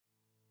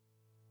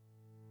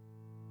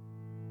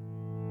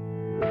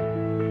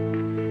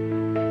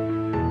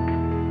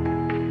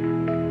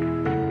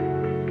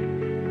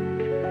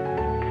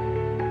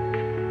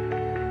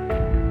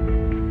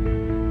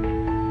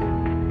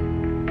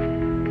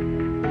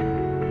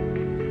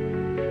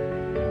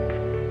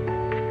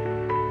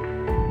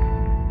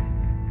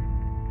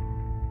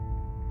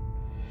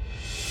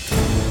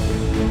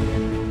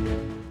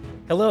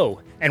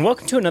Hello, and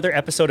welcome to another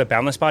episode of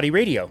Boundless Body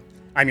Radio.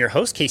 I'm your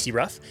host, Casey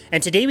Ruff,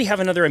 and today we have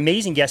another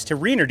amazing guest to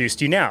reintroduce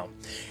to you now.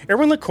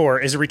 Erwan Le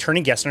Corre is a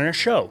returning guest on our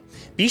show.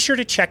 Be sure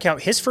to check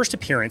out his first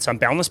appearance on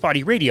Boundless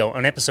Body Radio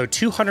on episode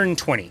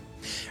 220.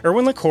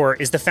 Erwan Le Corre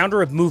is the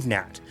founder of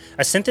MoveNat,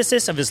 a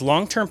synthesis of his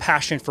long-term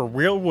passion for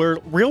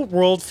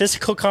real-world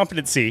physical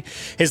competency,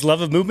 his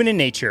love of movement and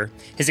nature,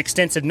 his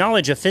extensive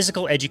knowledge of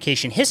physical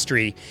education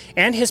history,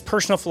 and his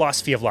personal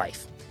philosophy of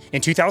life. In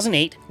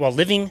 2008, while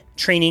living,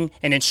 training,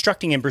 and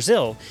instructing in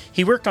Brazil,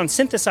 he worked on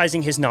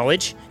synthesizing his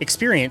knowledge,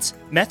 experience,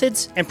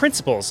 methods, and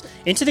principles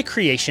into the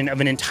creation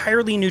of an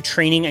entirely new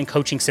training and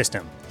coaching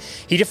system.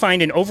 He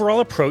defined an overall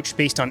approach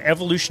based on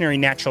evolutionary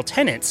natural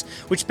tenets,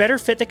 which better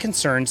fit the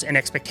concerns and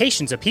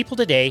expectations of people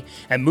today,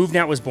 and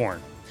MoveNat was born.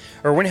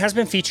 Erwan has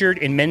been featured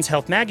in Men's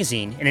Health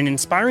magazine in an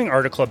inspiring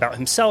article about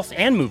himself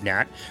and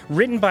MoveNat,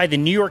 written by the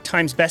New York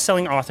Times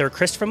bestselling author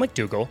Christopher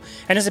McDougall,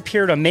 and has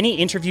appeared on many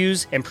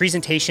interviews and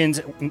presentations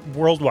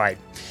worldwide.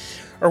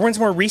 Erwan's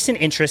more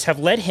recent interests have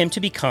led him to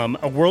become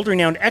a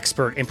world-renowned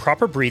expert in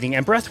proper breathing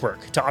and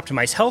breathwork to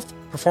optimize health,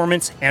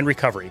 performance, and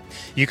recovery.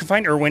 You can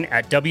find Erwan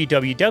at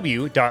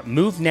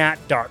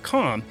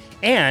www.movenat.com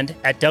and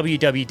at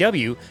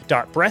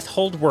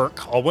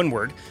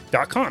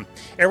www.breathholdwork.com.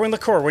 Erwan Le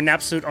Corre, what an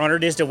absolute honor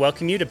it is to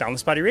welcome you to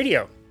Boundless Body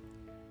Radio.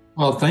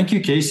 Well, thank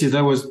you, Casey.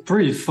 That was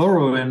pretty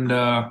thorough, and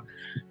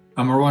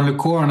I'm Erwan Le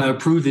Corre, and I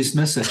approve this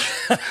message.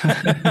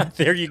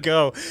 There you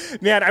go.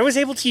 Man, I was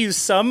able to use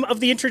some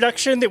of the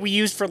introduction that we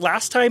used for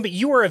last time, but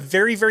you are a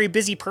very, very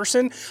busy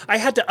person. I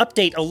had to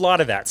update a lot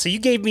of that. So you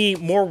gave me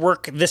more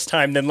work this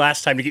time than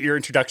last time to get your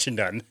introduction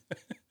done.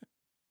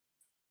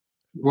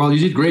 Well, you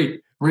did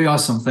great. Very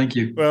awesome. Thank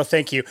you. Well,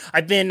 thank you.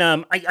 I've been,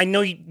 I know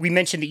we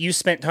mentioned that you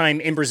spent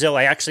time in Brazil.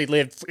 I actually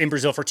lived in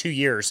Brazil for 2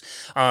 years.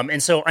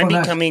 And so I'm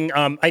becoming,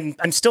 I'm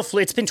still,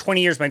 it's been 20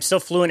 years, but I'm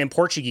still fluent in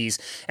Portuguese.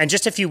 And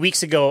just a few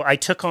weeks ago, I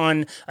took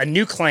on a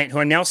new client who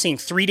I'm now seeing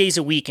 3 days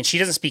a week, and she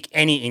doesn't speak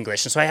any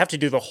English. And so I have to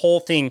do the whole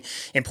thing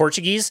in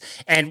Portuguese.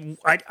 And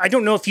I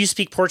don't know if you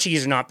speak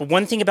Portuguese or not, but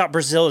one thing about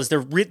Brazil is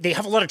they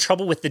have a lot of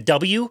trouble with the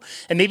W.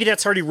 And maybe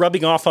that's already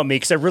rubbing off on me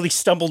because I really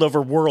stumbled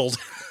over world.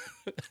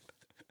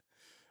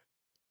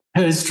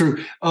 It's true.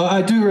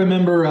 I do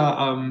remember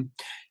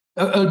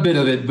a bit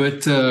of it,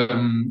 but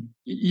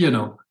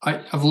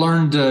I've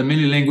learned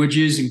many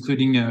languages,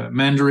 including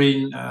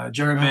Mandarin,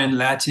 German,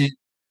 Latin,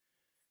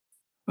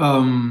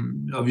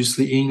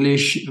 obviously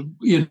English.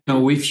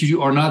 If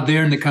you are not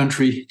there in the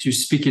country to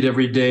speak it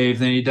every day,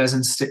 then it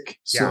doesn't stick.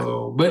 Yeah.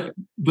 So, but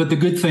the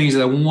good thing is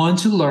that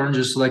once you learn,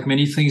 just like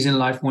many things in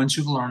life, once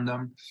you've learned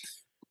them,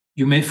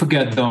 you may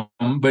forget them,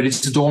 but it's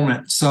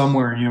dormant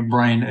somewhere in your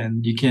brain,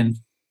 and you can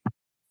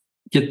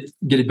get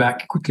it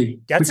back quicker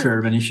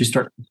than if you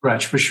start from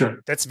scratch, for sure.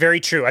 That's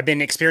very true. I've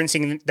been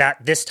experiencing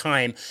that this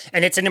time.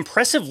 And it's an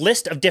impressive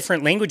list of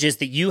different languages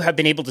that you have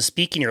been able to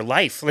speak in your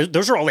life.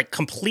 Those are all like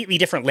completely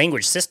different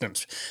language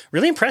systems.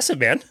 Really impressive,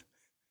 man.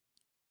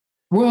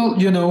 Well,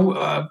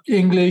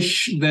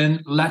 English,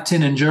 then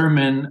Latin and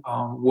German,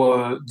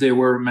 they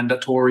were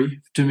mandatory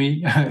to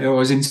me. I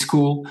was in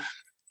school.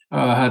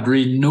 I had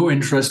really no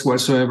interest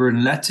whatsoever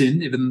in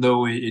Latin, even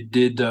though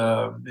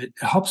it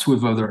helps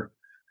with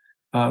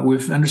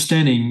with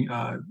understanding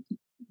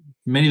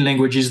many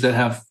languages that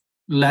have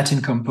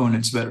Latin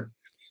components better.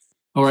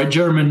 All right,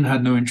 German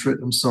had no interest.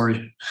 I'm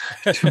sorry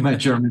to my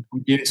German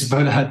yes,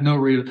 but I had no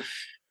real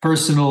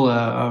personal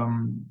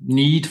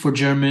need for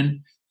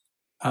German.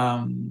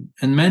 And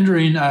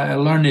Mandarin, I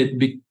learned it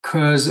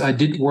because I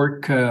did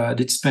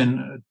spend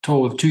a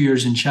total of 2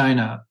 years in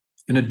China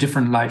in a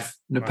different life,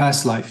 in a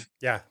past life.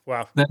 Yeah,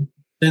 wow.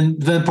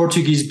 Then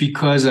Portuguese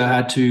because I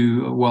had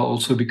to,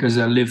 also because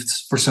I lived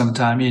for some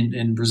time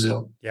in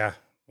Brazil. Yeah.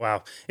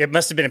 Wow. It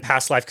must have been a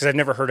past life because I've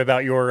never heard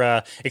about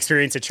your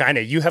experience in China.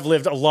 You have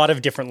lived a lot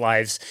of different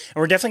lives. And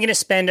we're definitely going to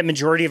spend a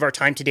majority of our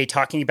time today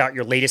talking about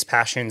your latest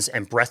passions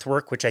and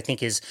breathwork, which I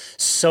think is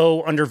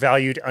so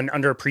undervalued and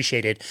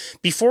underappreciated.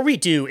 Before we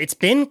do, it's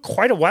been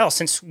quite a while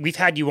since we've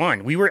had you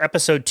on. We were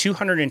episode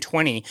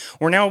 220.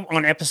 We're now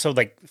on episode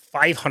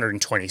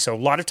 520. So a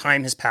lot of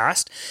time has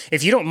passed.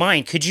 If you don't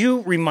mind, could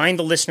you remind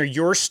the listener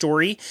your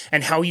story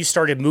and how you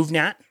started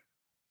MoveNat?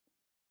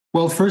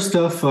 Well, first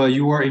off,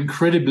 you are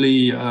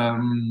incredibly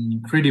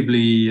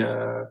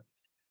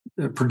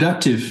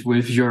productive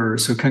with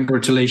so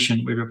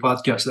congratulations with your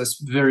podcast. That's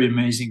very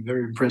amazing,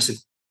 very impressive.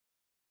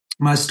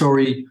 My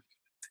story,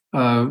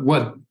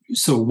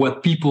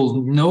 what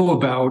people know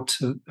about,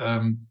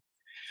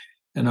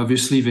 and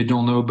obviously they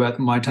don't know about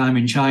my time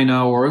in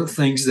China or other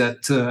things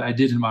that I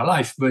did in my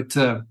life. But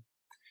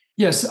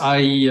yes,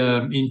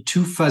 in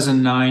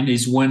 2009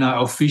 is when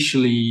I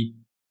officially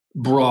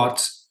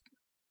brought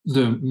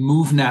the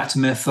MoveNat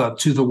method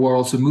to the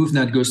world. So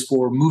MoveNat goes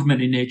for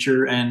movement in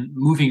nature and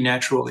moving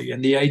naturally.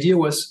 And the idea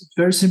was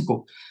very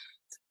simple.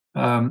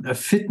 A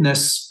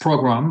fitness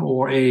program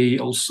or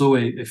also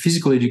a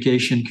physical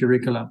education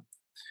curriculum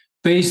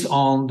based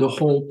on the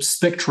whole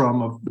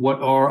spectrum of what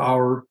are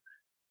our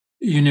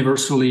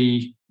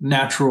universally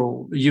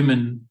natural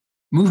human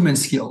movement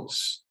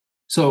skills.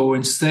 So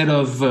instead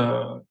of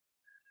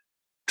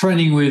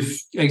training with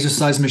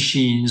exercise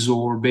machines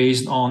or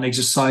based on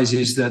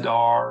exercises that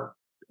are,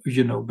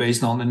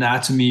 based on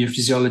anatomy or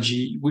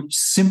physiology, which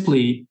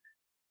simply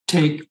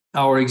take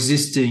our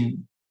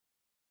existing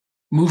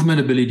movement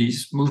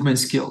abilities, movement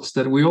skills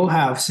that we all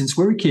have since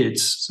we're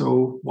kids.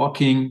 So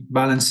walking,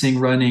 balancing,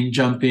 running,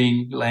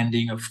 jumping,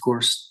 landing, of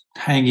course,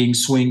 hanging,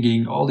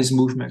 swinging, all these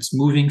movements,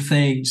 moving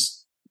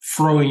things,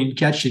 throwing and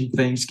catching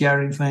things,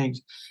 carrying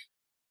things.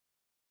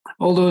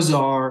 All those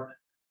are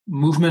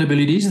movement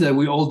abilities that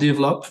we all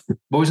develop,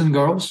 boys and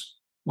girls,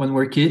 when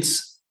we're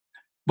kids,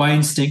 by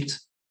instinct.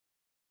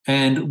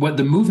 And what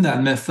the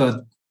MoveNat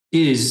method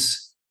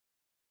is,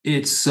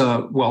 it's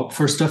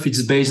first off,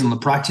 it's based on the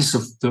practice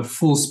of the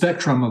full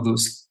spectrum of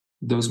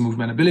those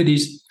movement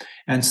abilities.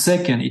 And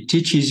second, it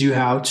teaches you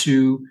how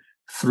to,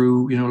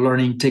 through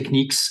learning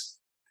techniques,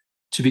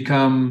 to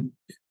become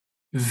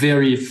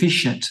very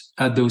efficient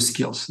at those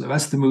skills. So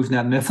that's the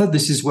MoveNat method.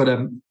 This is what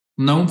I'm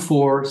known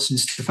for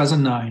since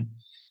 2009.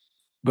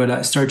 But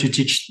I started to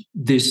teach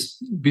this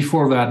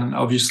before that, and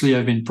obviously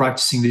I've been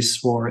practicing this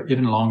for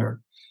even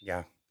longer.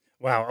 Yeah.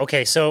 Wow.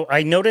 Okay. So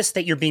I noticed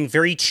that you're being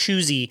very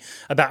choosy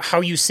about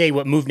how you say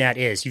what MoveNat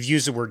is. You've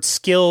used the word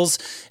skills.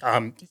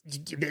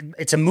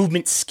 It's a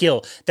movement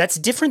skill. That's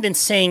different than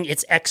saying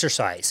it's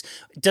exercise.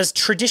 Does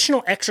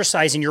traditional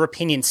exercise, in your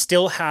opinion,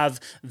 still have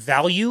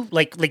value?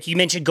 Like you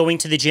mentioned going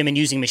to the gym and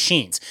using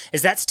machines.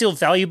 Is that still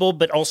valuable,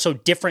 but also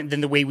different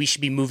than the way we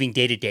should be moving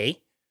day to day?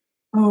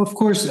 Oh, of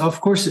course,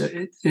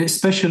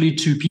 especially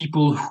to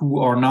people who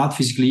are not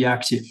physically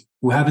active,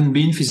 who haven't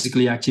been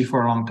physically active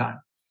for a long time.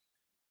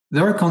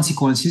 There are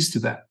consequences to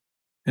that,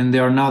 and they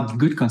are not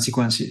good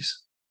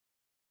consequences.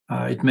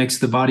 It makes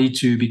the body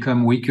to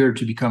become weaker,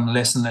 to become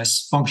less and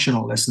less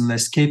functional, less and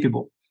less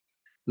capable,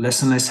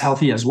 less and less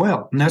healthy as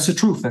well. And that's the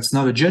truth. That's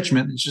not a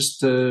judgment. It's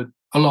just a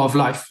law of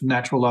life,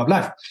 natural law of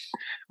life.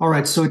 All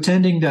right. So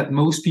attending that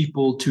most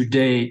people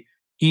today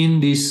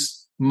in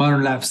this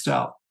modern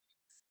lifestyle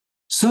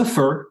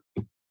suffer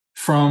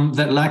from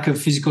that lack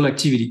of physical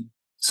activity,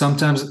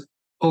 sometimes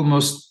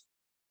almost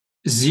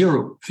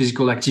zero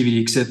physical activity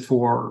except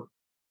for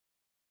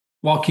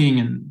walking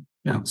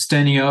and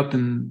standing up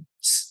and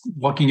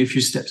walking a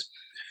few steps.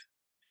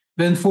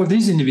 Then for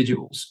these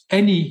individuals,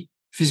 any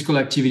physical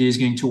activity is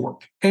going to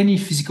work. Any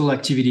physical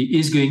activity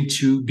is going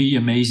to be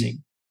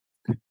amazing.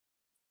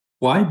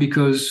 Why?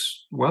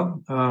 Because,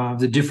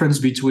 the difference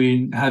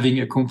between having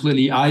a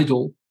completely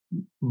idle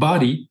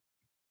body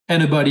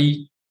and a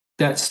body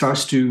that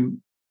starts to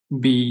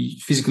be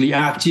physically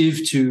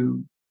active,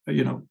 to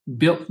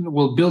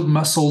build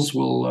muscles,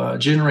 will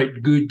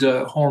generate good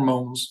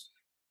hormones,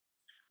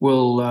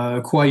 will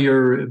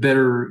acquire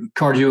better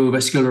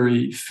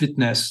cardiovascular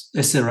fitness,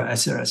 etc.,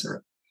 etc.,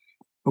 etc.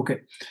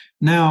 Okay.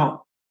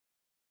 Now,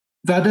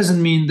 that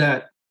doesn't mean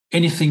that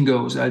anything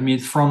goes. I mean,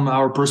 from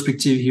our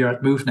perspective here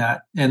at MoveNat,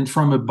 and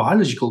from a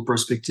biological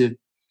perspective,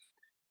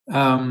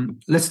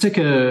 let's take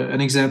an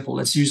example.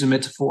 Let's use a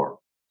metaphor.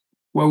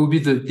 What would be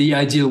the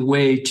ideal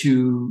way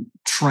to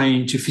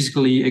train, to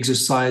physically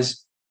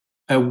exercise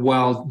a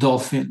wild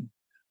dolphin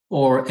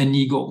or an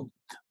eagle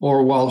or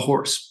a wild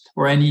horse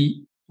or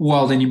any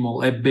wild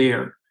animal, a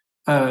bear,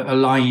 a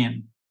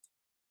lion,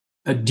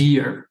 a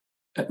deer,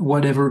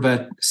 whatever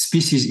that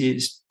species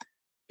is?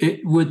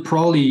 It would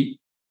probably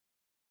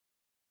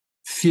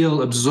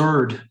feel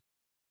absurd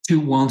to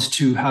want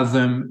to have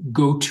them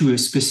go to a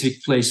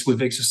specific place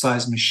with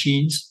exercise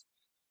machines,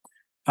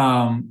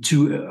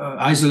 to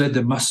isolate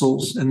the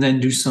muscles and then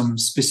do some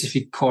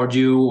specific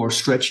cardio or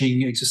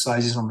stretching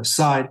exercises on the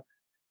side.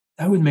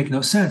 That would make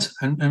no sense.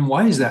 And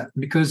why is that?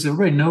 Because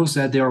everybody knows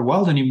that they are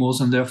wild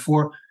animals, and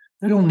therefore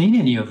they don't need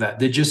any of that.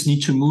 They just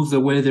need to move the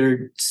way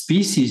their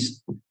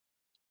species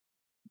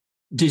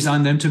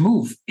designed them to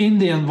move in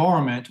the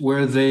environment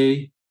where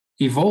they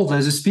evolved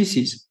as a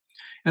species.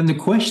 And the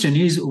question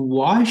is,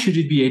 why should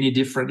it be any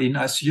different in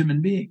us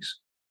human beings?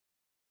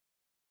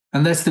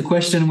 And that's the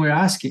question we're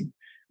asking.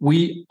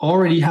 We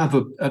already have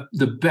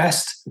the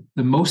best,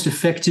 the most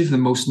effective, the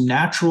most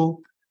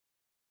natural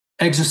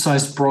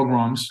exercise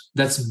programs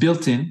that's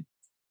built in.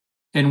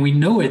 And we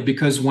know it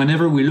because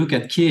whenever we look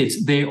at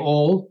kids, they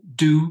all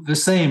do the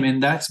same.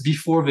 And that's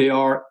before they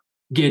are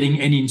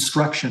getting any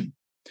instruction.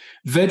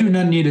 They do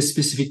not need a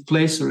specific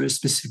place or a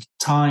specific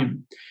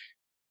time.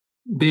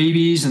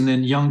 Babies and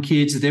then young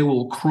kids, they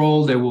will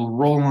crawl, they will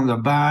roll on their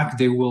back,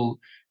 they will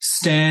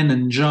stand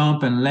and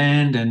jump and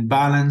land and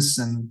balance,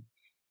 and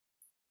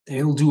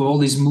they'll do all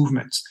these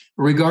movements,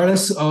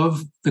 regardless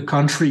of the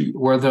country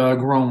where they are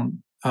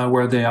grown,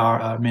 where they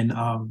are,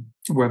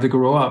 where they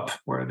grow up,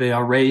 where they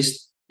are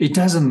raised. It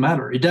doesn't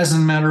matter. It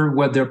doesn't matter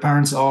what their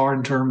parents are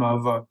in terms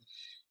of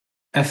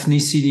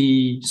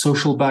ethnicity,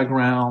 social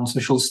background,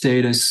 social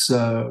status,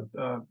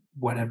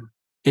 whatever.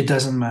 It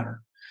doesn't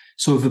matter.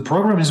 So if the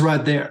program is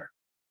right there,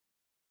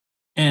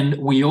 and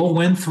we all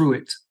went through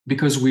it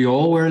because we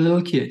all were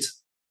little kids,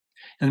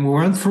 and we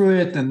went through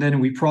it, and then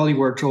we probably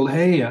were told,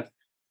 hey,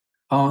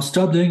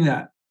 stop doing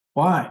that.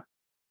 Why?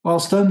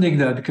 Well, stop doing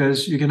that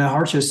because you're going to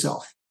hurt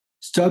yourself.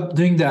 Stop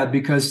doing that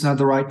because it's not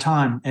the right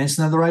time and it's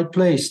not the right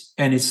place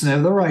and it's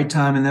never the right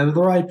time and never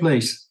the right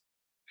place.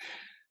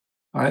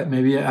 All right,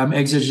 maybe I'm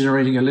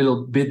exaggerating a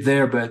little bit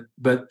there,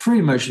 but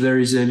pretty much there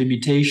is a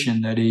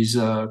limitation that is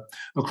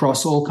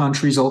across all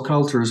countries, all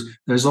cultures.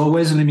 There's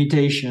always a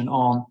limitation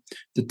on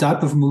the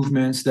type of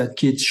movements that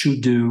kids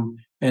should do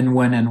and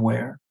when and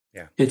where.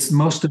 Yeah. It's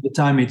most of the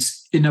time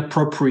it's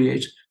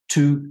inappropriate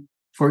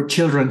for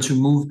children to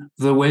move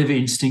the way they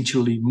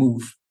instinctually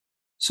move.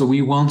 So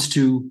we want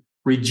to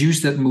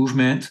reduce that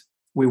movement.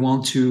 We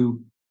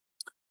don't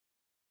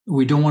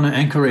want to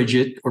encourage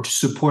it or to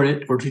support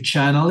it or to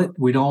channel it.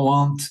 We don't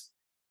want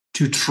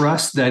to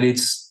trust that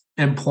it's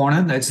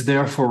important, that's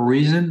there for a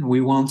reason.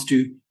 We want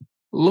to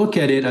look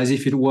at it as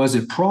if it was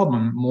a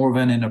problem more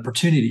than an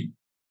opportunity.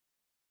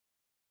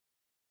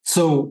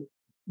 So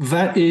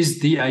that is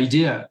the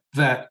idea,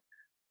 that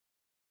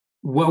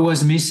what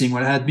was missing,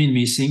 what had been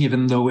missing,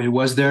 even though it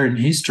was there in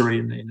history,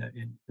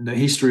 in the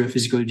history of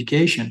physical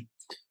education,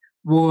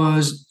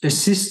 was a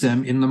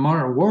system in the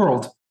modern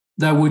world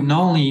that would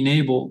not only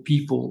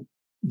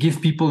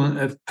give people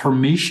a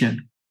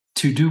permission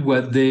to do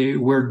what they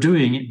were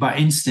doing by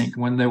instinct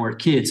when they were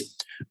kids,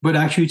 but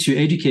actually to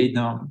educate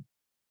them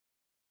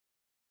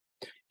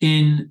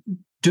in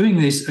doing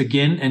this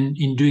again and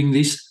in doing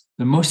this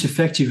the most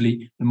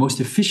effectively, the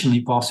most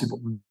efficiently possible.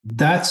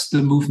 That's the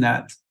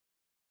MoveNat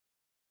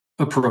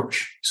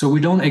approach. So we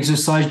don't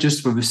exercise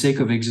just for the sake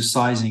of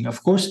exercising.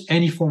 Of course,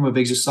 any form of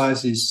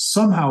exercise is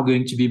somehow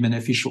going to be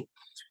beneficial.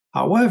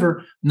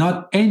 However,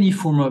 not any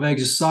form of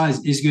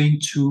exercise is going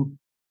to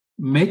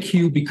make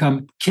you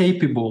become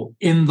capable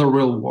in the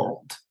real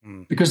world,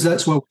 because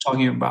that's what we're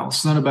talking about.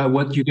 It's not about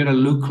what you're going to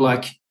look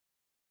like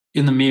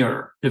in the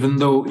mirror, even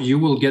though you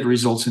will get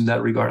results in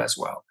that regard as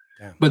well.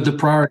 Yeah. But the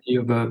priority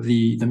of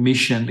the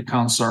mission, the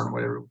concern,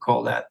 whatever we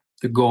call that,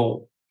 the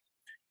goal,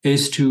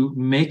 is to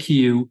make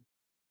you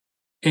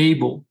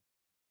able,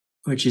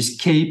 which is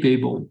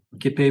capable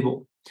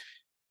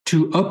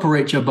to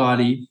operate your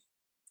body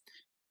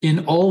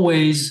in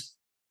always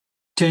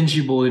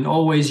tangible, in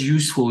always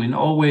useful, in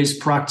always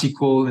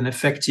practical and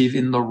effective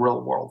in the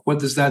real world. What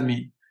does that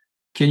mean?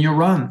 Can you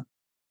run?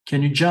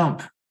 Can you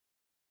jump?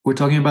 We're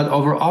talking about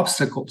over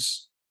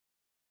obstacles.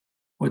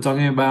 We're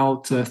talking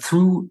about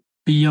through,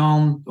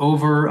 beyond,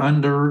 over,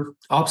 under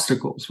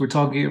obstacles. We're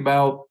talking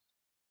about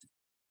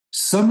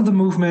some of the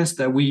movements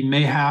that we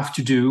may have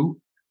to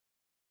do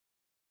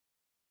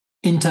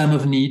in time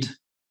of need,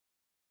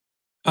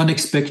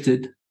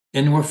 unexpected,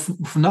 and we're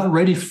not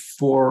ready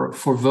for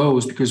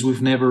those because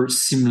we've never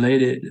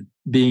simulated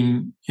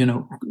being,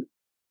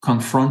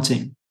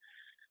 confronting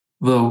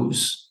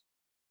those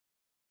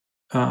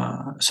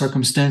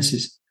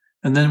circumstances.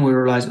 And then we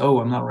realize,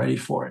 I'm not ready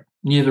for it,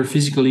 neither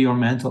physically or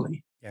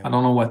mentally. Yeah. I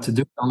don't know what to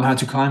do. I don't know how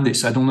to climb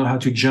this. I don't know how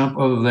to jump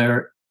over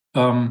there.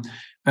 And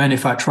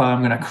if I try,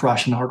 I'm going to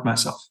crash and hurt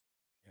myself,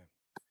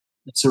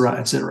 et cetera,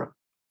 et cetera.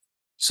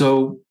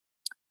 So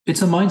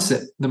it's a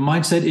mindset. The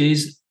mindset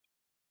is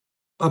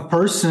a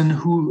person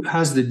who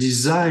has the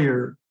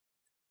desire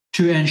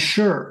to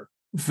ensure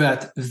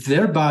that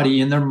their body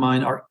and their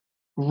mind are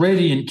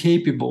ready and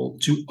capable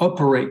to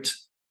operate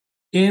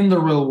in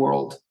the real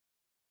world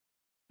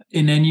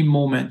in any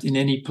moment, in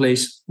any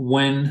place,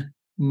 when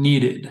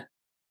needed.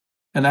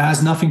 And that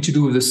has nothing to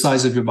do with the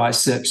size of your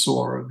biceps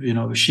or,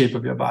 the shape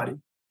of your body.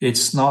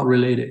 It's not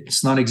related.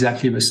 It's not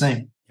exactly the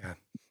same.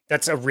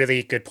 That's a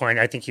really good point.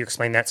 I think you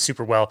explained that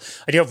super well.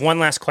 I do have one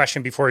last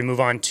question before we move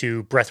on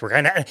to breathwork.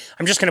 And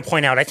I'm just going to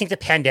point out, I think the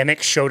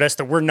pandemic showed us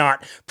that we're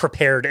not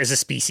prepared as a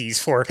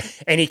species for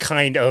any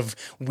kind of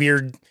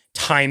weird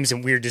times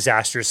and weird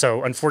disasters.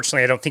 So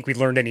unfortunately, I don't think we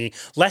learned any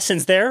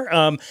lessons there.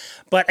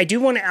 But I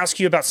do want to ask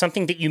you about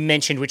something that you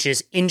mentioned, which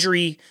is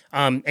injury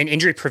and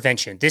injury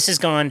prevention. This has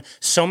gone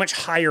so much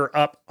higher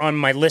up on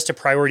my list of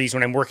priorities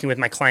when I'm working with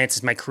my clients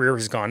as my career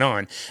has gone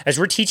on. As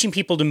we're teaching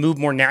people to move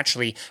more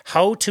naturally,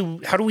 how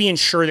do we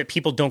ensure that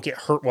people don't get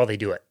hurt while they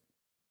do it?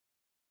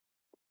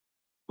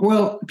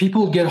 Well,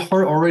 people get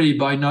hurt already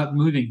by not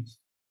moving.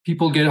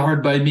 People get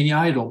hurt by being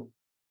idle.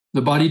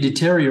 The body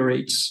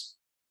deteriorates.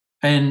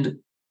 And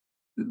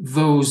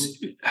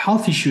those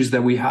health issues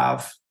that we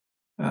have,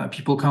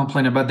 people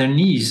complain about their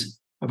knees,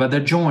 about their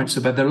joints,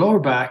 about their lower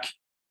back,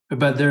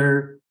 about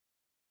their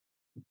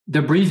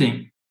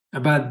breathing,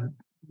 about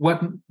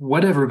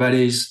whatever that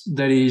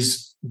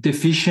is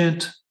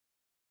deficient,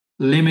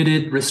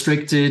 limited,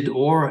 restricted,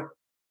 or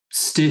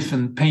stiff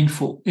and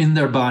painful in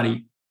their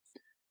body.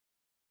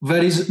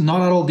 That is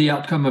not at all the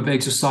outcome of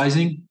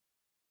exercising.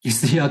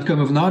 It's the outcome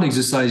of not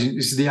exercising.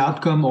 It's the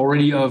outcome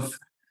already of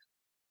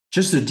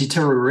just the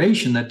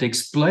deterioration that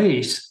takes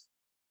place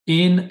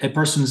in a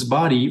person's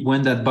body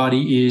when that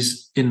body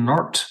is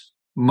inert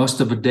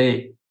most of the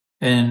day.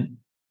 And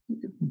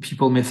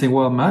people may think,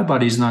 well, my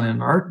body is not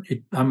inert.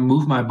 I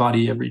move my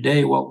body every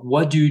day. Well,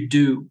 what do you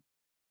do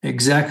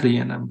exactly?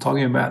 And I'm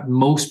talking about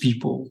most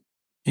people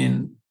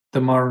in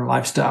the modern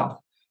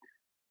lifestyle.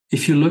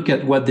 If you look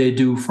at what they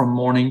do from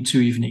morning to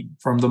evening,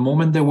 from the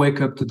moment they wake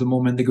up to the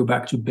moment they go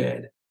back to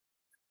bed,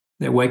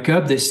 they wake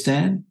up, they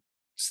stand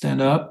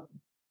up,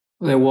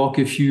 They walk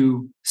a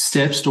few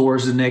steps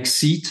towards the next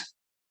seat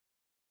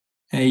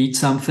and eat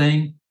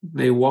something.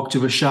 They walk to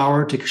the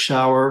shower, take a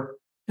shower,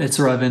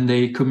 etc. Then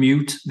they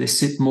commute. They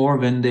sit more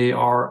when they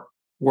are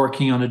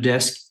working on a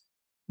desk.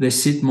 They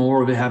sit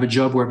more, or they have a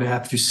job where they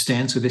have to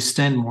stand, so they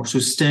stand more. So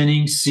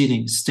standing,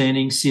 sitting,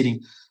 standing, sitting.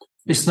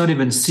 It's not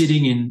even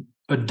sitting in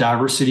a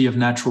diversity of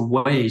natural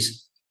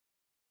ways.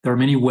 There are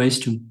many ways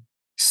to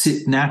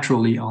sit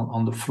naturally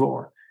on the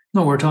floor.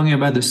 No, we're talking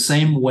about the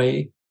same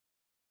way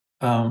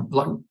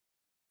like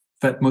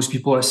that most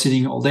people are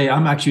sitting all day.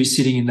 I'm actually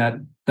sitting in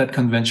that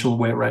conventional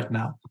way right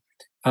now.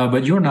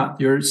 But you're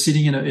not. You're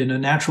sitting in a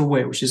natural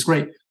way, which is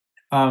great.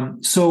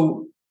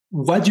 So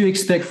what do you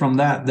expect from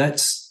that?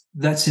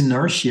 That's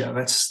inertia.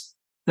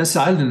 That's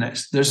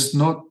idleness. There's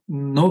no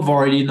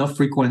variety, no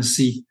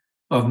frequency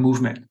of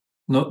movement.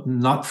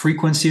 Not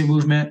frequency of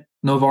movement,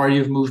 no variety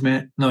of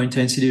movement, no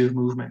intensity of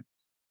movement.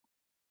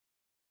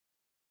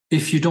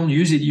 If you don't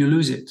use it, you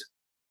lose it.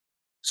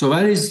 So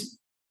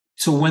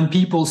when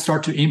people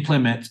start to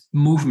implement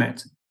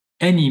movement,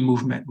 any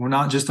movement, we're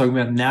not just talking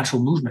about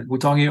natural movement. We're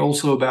talking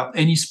also about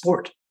any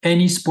sport,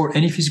 any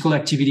physical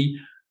activity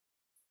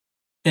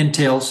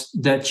entails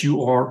that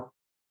you are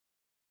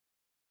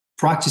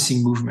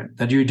practicing movement,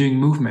 that you're doing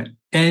movement,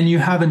 and you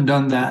haven't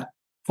done that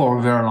for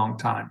a very long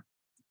time,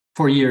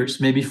 for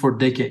years, maybe for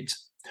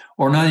decades,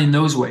 or not in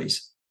those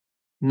ways,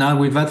 not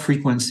with that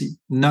frequency,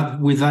 not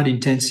with that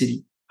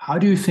intensity. How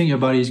do you think your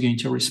body is going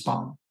to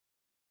respond?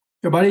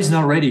 Your body is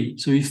not ready.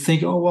 So you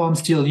think, oh, well, I'm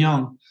still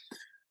young.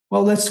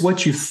 Well, that's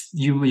what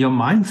your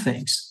mind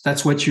thinks.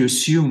 That's what you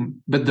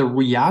assume. But the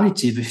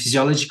reality, the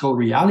physiological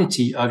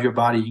reality of your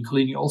body,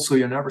 including also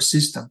your nervous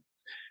system,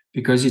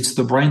 because it's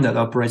the brain that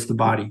operates the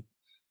body,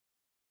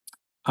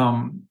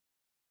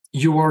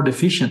 you are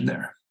deficient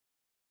there.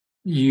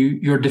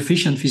 You're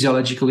deficient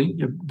physiologically.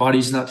 Your body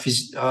is not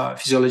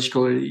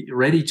physiologically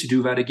ready to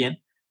do that again.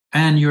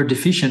 And you're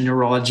deficient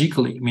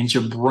neurologically. It means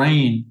your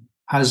brain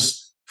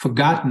has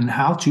forgotten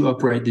how to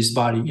operate this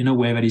body in a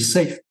way that is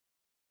safe.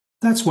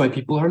 That's why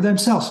people hurt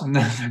themselves. And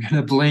then they're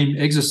going to blame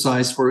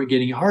exercise for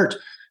getting hurt.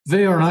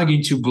 They are not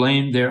going to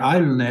blame their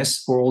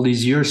idleness for all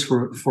these years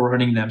for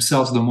hurting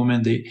themselves the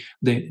moment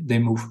they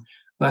move.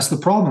 That's the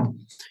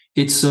problem.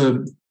 It's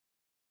a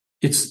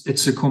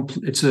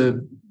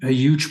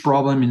huge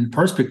problem in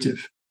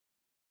perspective.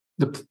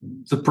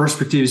 The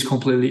perspective is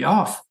completely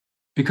off,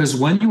 because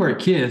when you were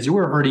kids, you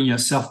were hurting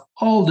yourself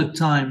all the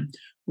time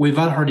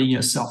without hurting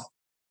yourself.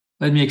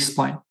 Let me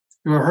explain.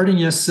 You were hurting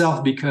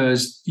yourself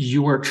because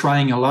you were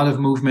trying a lot of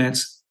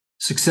movements,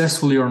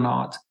 successfully or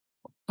not,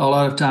 a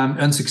lot of time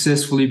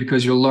unsuccessfully,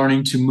 because you're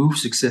learning to move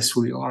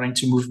successfully, you're learning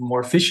to move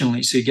more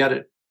efficiently. So you got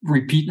to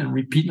repeat and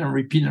repeat and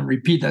repeat and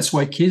repeat. That's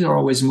why kids are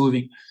always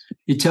moving.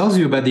 It tells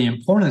you about the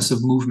importance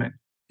of movement.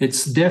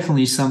 It's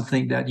definitely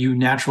something that you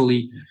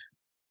naturally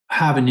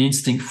have an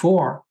instinct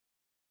for,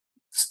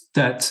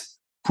 that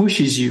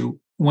pushes you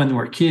when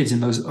we're kids in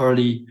those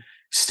early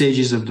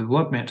stages of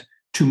development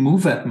to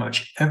move that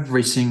much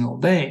every single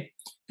day.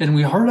 And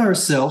we hurt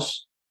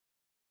ourselves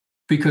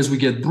because we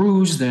get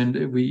bruised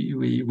and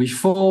we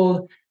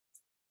fall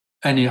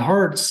and it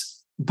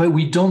hurts, but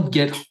we don't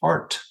get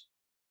hurt.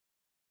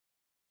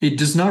 It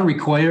does not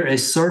require a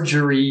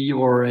surgery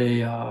or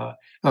a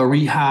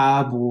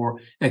rehab,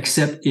 or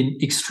except in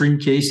extreme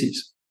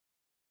cases.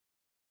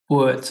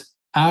 But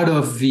out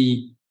of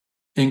the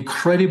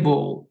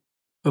incredible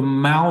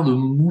amount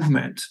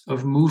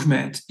of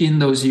movement in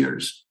those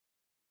years,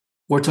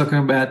 we're talking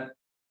about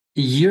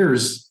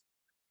years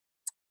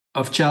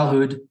of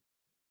childhood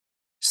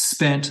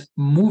spent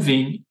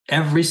moving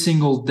every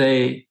single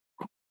day,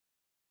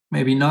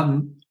 maybe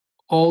not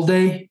all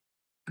day,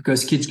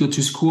 because kids go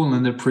to school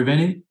and they're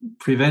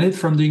prevented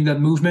from doing that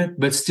movement,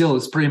 but still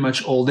it's pretty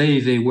much all day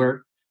they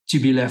were to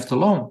be left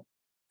alone.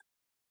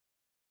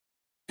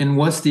 And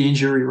what's the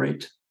injury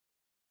rate?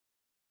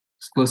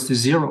 It's close to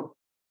zero.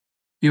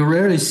 You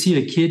rarely see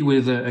a kid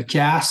with a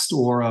cast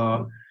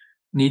or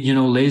need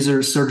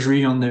laser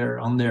surgery on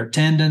their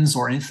tendons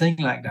or anything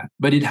like that.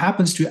 But it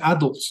happens to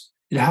adults.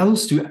 It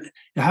happens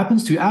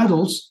to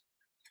adults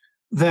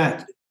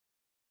that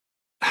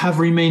have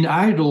remained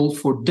idle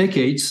for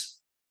decades.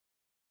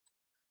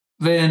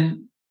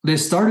 Then they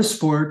start a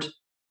sport.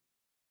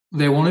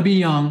 They want to be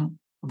young.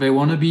 They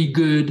want to be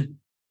good.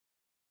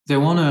 They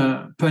want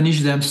to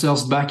punish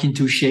themselves back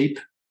into shape.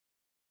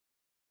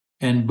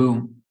 And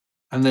boom,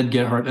 and then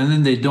get hurt. And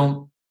then they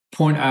don't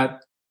point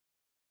at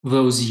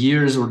those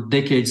years or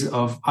decades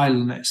of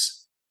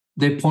idleness.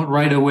 They point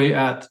right away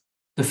at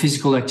the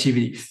physical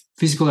activity.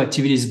 Physical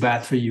activity is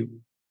bad for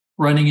you.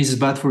 Running is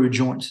bad for your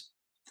joints.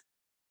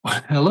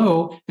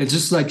 Hello, it's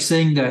just like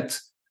saying that,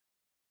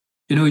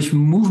 if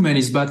movement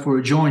is bad for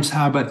your joints,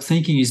 how about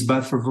thinking is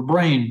bad for the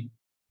brain?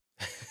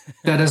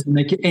 That doesn't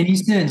make any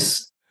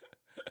sense.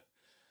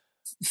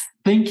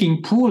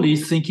 Thinking poorly,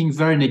 thinking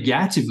very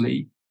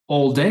negatively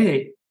all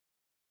day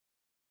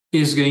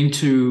is going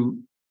to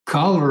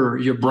color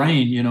your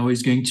brain,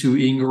 is going to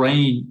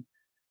ingrain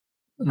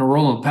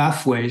neuronal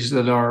pathways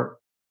that are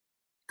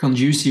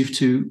conducive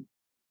to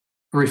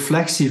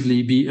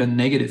reflexively be a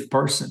negative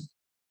person.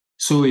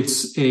 So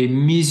it's a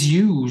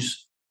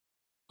misuse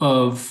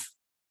of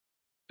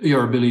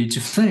your ability to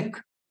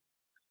think.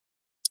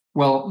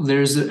 Well,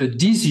 there's a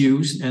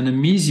disuse and a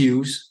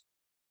misuse,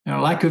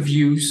 lack of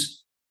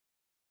use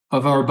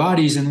of our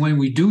bodies. And when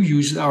we do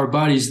use our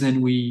bodies,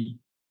 then we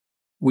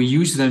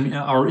use them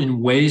are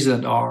in ways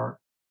that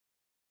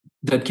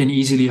can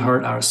easily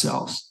hurt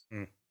ourselves.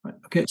 Right?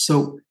 Okay,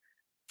 so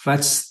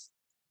that's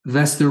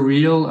the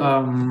real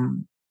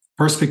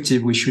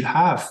perspective we should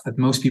have, that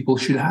most people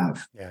should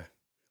have. Yeah.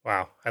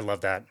 Wow. I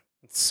love that.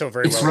 It's so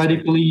very It's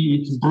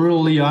it's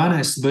brutally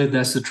honest, but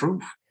that's the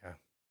truth. Yeah.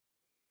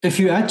 If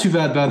you add to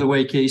that, by the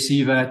way,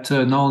 Casey, that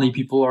not only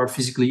people are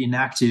physically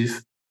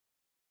inactive,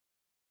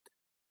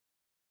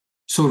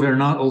 so they're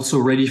not also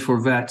ready for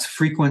that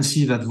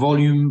frequency, that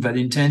volume, that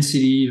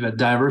intensity, that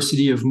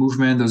diversity of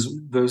movement,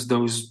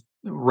 those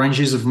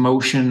ranges of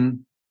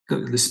motion, the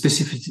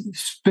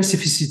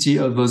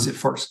specificity of those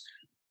efforts.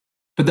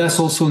 But that's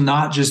also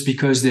not just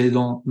because they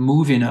don't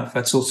move enough.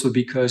 That's also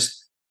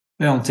because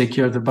they don't take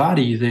care of their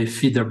body. They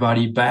feed their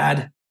body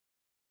bad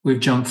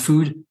with junk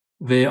food.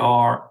 They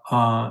are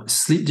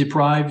sleep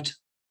deprived.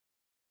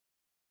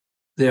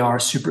 They are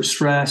super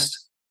stressed.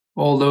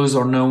 All those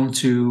are known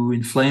to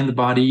inflame the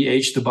body,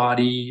 age the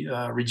body,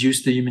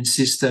 reduce the immune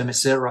system,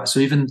 etc. So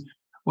even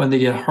when they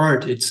get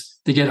hurt,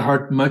 they get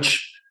hurt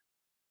much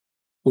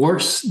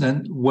worse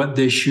than what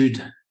they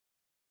should.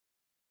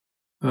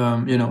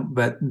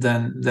 But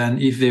than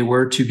if they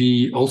were to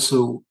be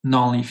also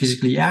not only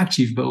physically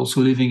active but also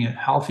living a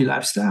healthy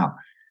lifestyle.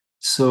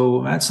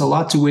 So that's a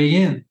lot to weigh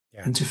in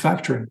and to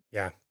factor in.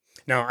 Yeah.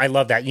 No, I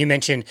love that. You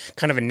mentioned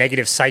kind of a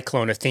negative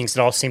cyclone of things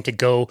that all seem to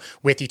go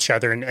with each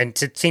other, and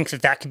to think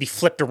that can be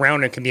flipped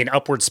around and can be an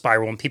upward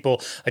spiral when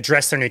people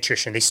address their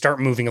nutrition. They start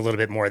moving a little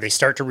bit more. They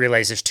start to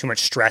realize there's too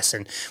much stress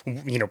and,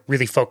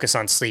 really focus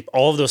on sleep.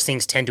 All of those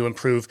things tend to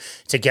improve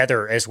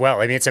together as well.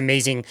 I mean, it's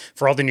amazing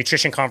for all the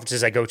nutrition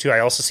conferences I go to. I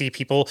also see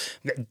people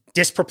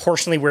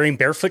disproportionately wearing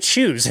barefoot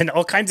shoes and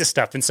all kinds of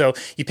stuff. And so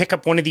you pick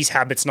up one of these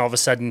habits and all of a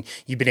sudden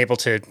you've been able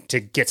to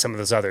get some of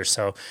those others.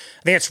 So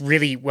I think it's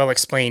really well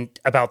explained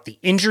about the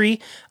injury.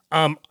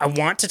 I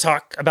want to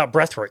talk about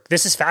breathwork.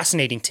 This is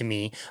fascinating to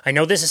me. I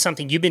know this is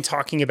something you've been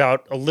talking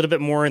about a little bit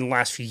more in the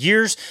last few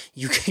years.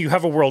 You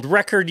have a world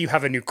record. You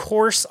have a new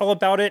course all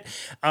about it.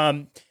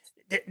 No,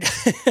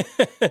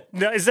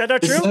 is that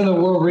not true? It's not a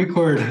world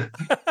record.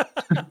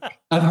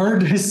 I've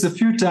heard this a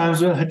few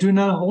times. I do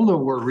not hold a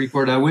world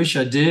record. I wish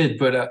I did,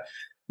 but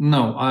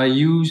no.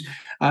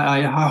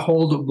 I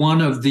hold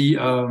one of the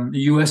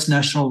U.S.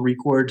 national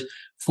record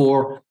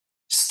for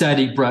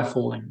static breath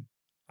holding.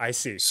 I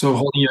see. So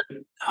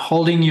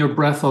holding your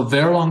breath a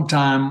very long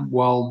time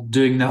while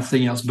doing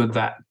nothing else but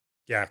that.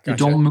 Yeah, gotcha. You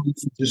don't move, you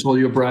just hold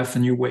your breath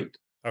and you wait.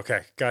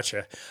 Okay,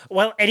 gotcha.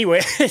 Well,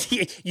 anyway,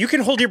 you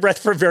can hold your breath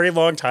for a very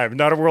long time,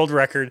 not a world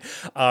record.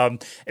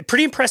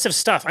 Pretty impressive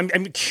stuff.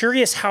 I'm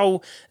curious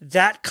how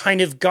that kind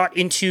of got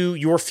into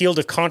your field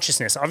of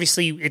consciousness.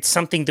 Obviously, it's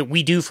something that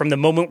we do from the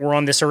moment we're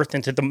on this earth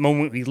and to the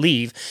moment we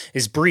leave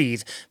is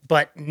breathe,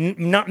 but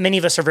not many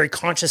of us are very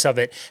conscious of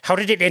it. How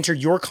did it enter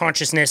your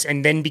consciousness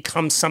and then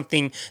become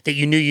something that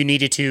you knew you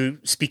needed to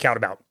speak out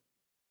about?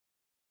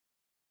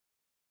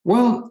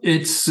 Well,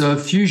 it's a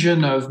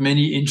fusion of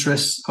many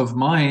interests of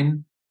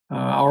mine.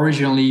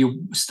 Originally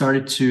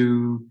started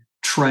to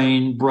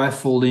train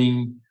breath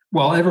holding.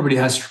 Well, everybody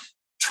has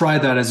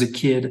tried that as a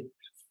kid.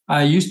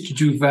 I used to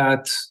do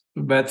that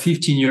about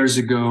 15 years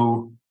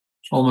ago,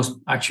 almost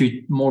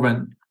actually more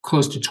than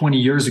close to 20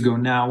 years ago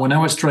now, when I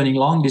was training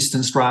long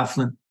distance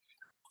triathlon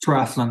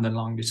than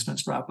long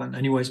distance triathlon.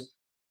 Anyways,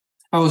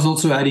 I was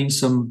also adding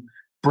some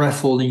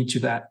breath holding to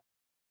that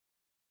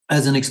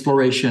as an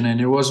exploration, and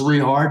it was really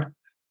hard.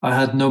 I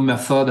had no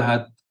method.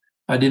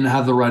 I didn't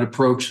have the right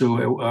approach,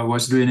 so I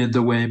was doing it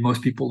the way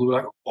most people do,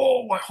 like,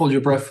 I hold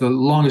your breath for the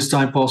longest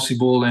time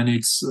possible, and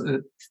it's a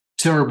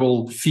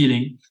terrible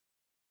feeling.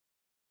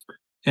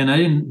 And I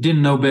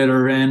didn't know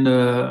better. And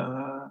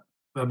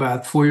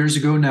about 4 years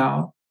ago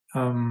now,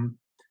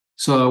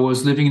 so I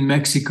was living in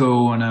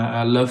Mexico, and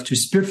I love to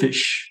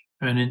spearfish.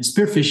 And in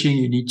spearfishing,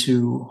 you need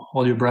to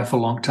hold your breath a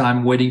long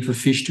time, waiting for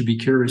fish to be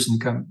curious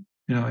and come,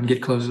 and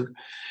get closer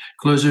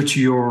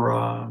to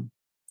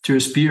your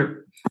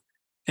spear.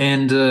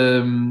 And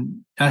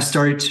I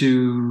started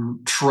to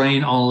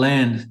train on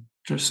land,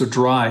 just so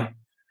dry,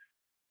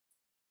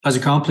 as a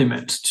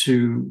compliment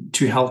to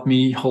help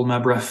me hold my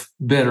breath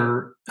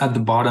better at the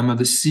bottom of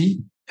the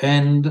sea.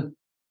 And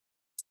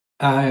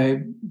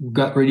I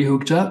got really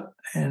hooked up,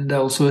 and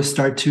also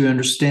started to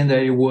understand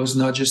that it was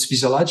not just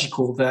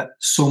physiological, that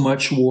so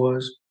much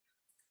was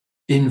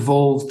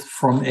involved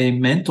from a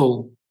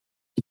mental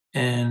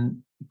and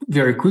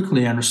very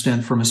quickly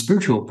understand from a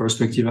spiritual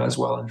perspective as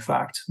well, in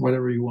fact,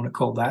 whatever you want to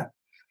call that.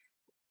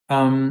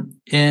 And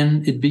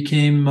it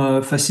became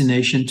a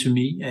fascination to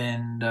me,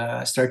 and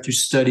I started to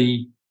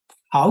study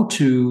how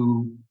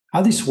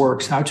this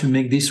works, how to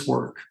make this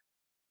work,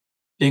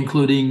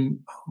 including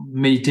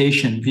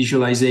meditation,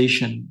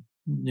 visualization,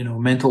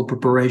 mental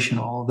preparation,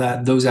 all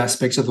that, those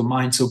aspects of the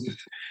mind. So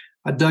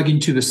I dug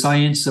into the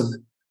science of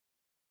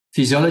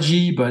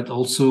physiology, but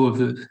also of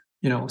the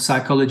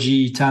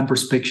psychology, time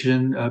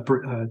perception,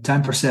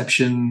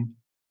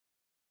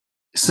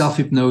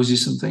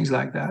 self-hypnosis, and things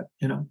like that.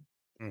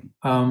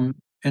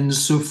 And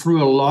so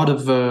through a lot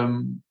of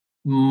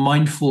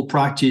mindful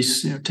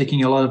practice,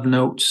 taking a lot of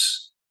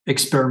notes,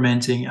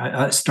 experimenting,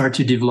 I start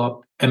to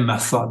develop a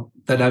method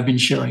that I've been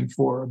sharing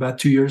for about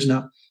 2 years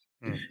now.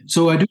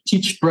 So I do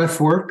teach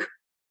breath work,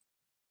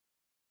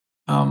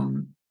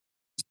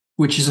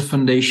 which is a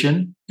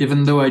foundation,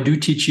 even though I do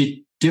teach it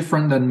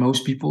different than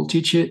most people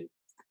teach it.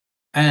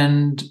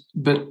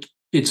 But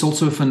it's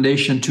also a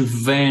foundation to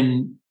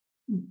then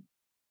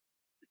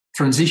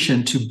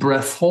transition to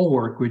breathful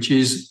work, which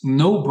is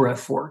no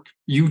breath work.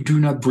 You do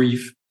not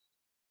breathe.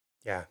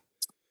 Yeah.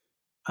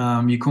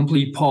 You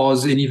completely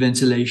pause any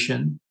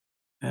ventilation.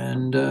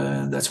 And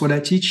that's what I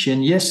teach.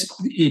 And yes,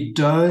 it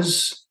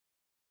does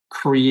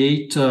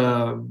create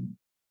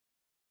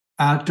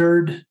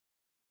altered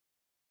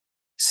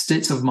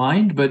states of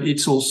mind, but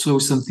it's also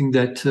something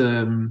that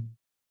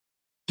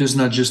does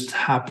not just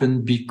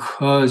happen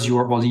because you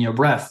are holding your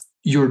breath.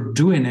 You're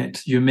doing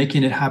it. You're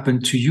making it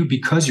happen to you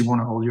because you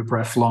want to hold your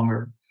breath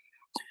longer.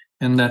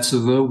 And that's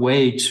the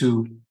way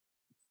to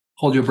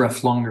hold your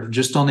breath longer.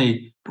 Just on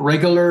a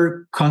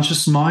regular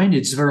conscious mind,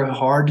 it's very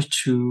hard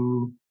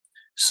to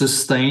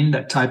sustain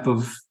that type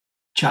of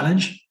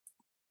challenge.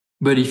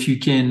 But if you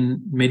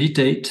can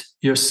meditate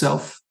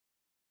yourself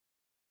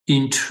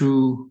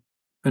into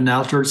an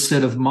altered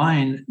state of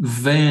mind,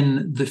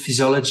 then the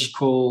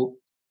physiological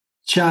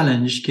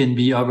challenge can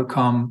be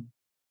overcome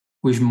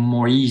with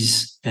more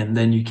ease, and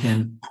then you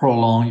can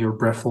prolong your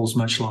breath holds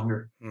much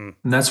longer. And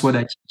that's what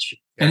I teach.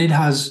 Yeah. And it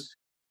has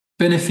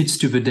benefits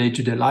to the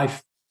day-to-day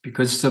life,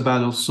 because it's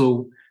about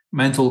also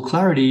mental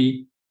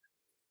clarity,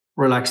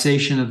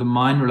 relaxation of the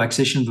mind,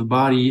 relaxation of the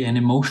body, and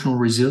emotional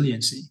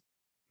resiliency.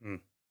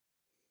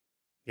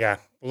 Yeah.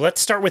 Well,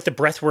 let's start with the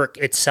breath work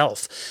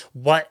itself.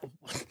 What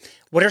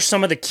are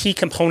some of the key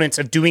components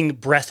of doing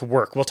breath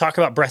work? We'll talk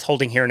about breath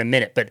holding here in a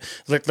minute, but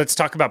let's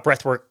talk about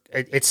breath work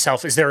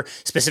itself. Is there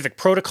specific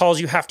protocols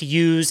you have to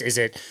use? Is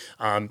it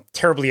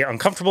terribly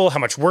uncomfortable? How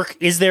much work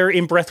is there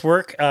in breath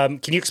work? Can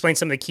you explain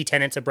some of the key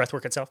tenets of breath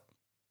work itself?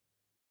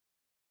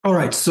 All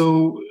right.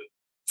 So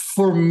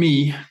for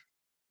me,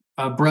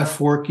 breath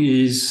work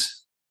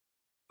is,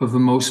 for the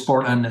most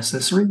part,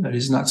 unnecessary. That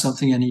is not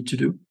something I need to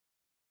do.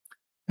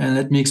 And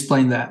let me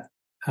explain that.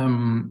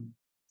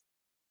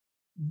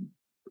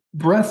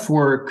 Breath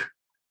work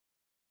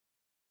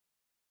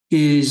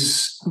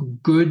is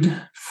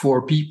good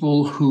for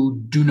people who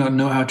do not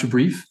know how to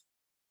breathe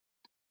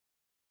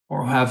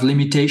or have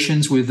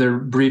limitations with their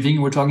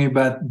breathing. We're talking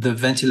about the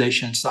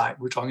ventilation side.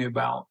 We're talking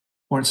about,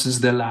 for instance,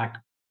 they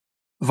lack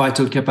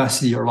vital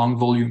capacity or lung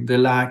volume. They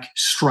lack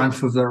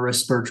strength of their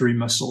respiratory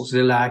muscles.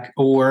 They lack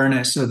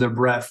awareness of their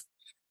breath.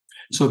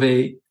 So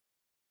they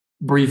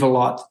breathe a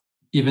lot,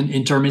 even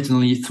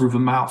intermittently through the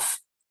mouth,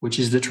 which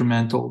is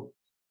detrimental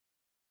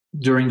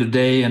during the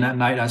day and at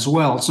night as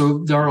well.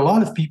 So there are a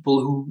lot of people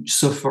who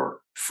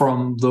suffer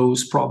from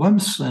those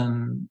problems,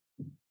 and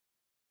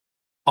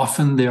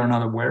often they are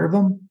not aware of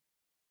them.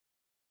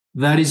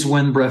 That is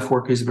when breath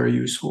work is very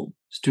useful,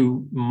 is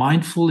to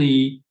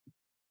mindfully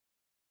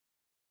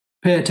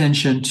pay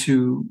attention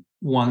to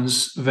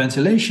one's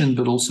ventilation,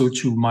 but also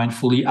to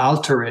mindfully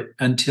alter it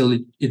until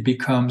it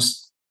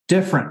becomes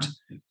different.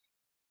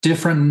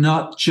 Different,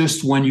 not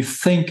just when you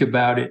think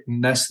about it,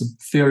 and that's the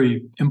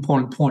very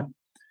important point.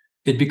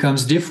 It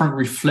becomes different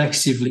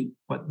reflexively.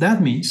 What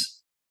that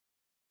means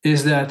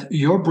is that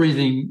your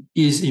breathing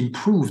is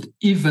improved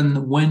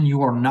even when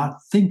you are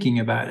not thinking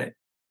about it,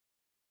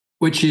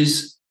 which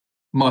is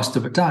most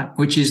of the time,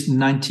 which is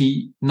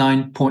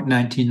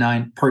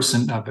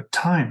 99.99% of the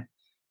time.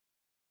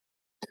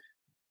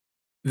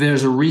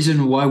 There's a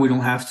reason why we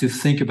don't have to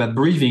think about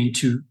breathing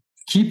to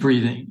keep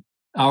breathing.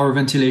 Our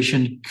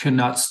ventilation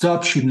cannot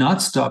stop, should not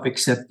stop,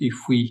 except if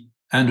we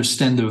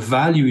understand the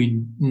value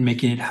in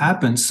making it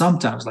happen.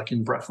 Sometimes, like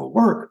in breathful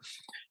work,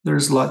 there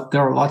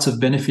are lots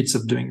of benefits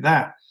of doing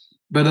that.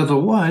 But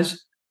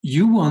otherwise,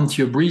 you want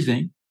your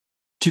breathing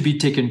to be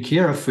taken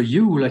care of for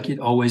you like it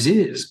always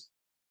is,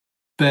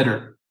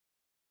 better.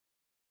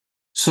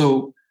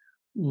 So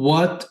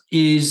what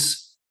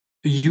is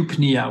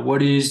eupnea?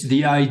 What is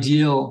the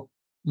ideal,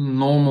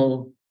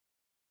 normal,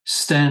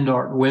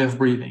 standard way of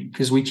breathing?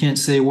 Because we can't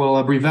say, well,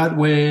 I breathe that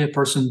way, a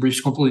person breathes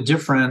completely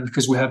different,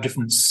 because we have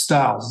different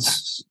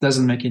styles. It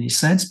doesn't make any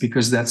sense,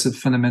 because that's a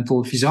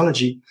fundamental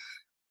physiology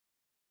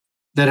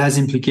that has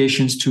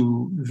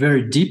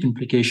very deep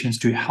implications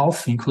to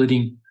health,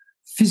 including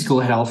physical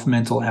health,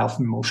 mental health,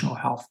 emotional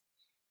health.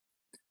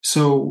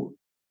 So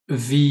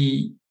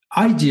the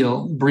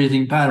ideal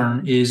breathing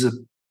pattern is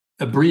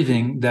a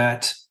breathing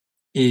that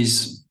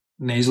is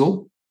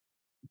nasal,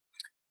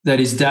 that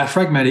is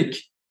diaphragmatic,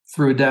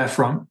 through a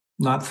diaphragm,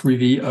 not through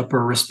the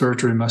upper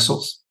respiratory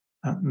muscles,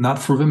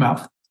 not through the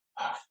mouth,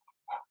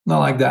 not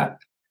like that.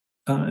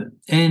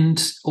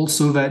 And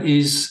also that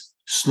is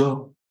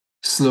slow,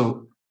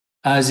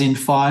 as in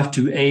 5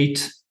 to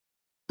 8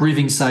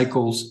 breathing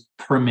cycles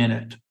per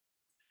minute.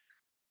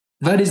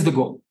 That is the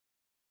goal.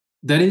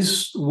 That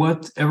is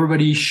what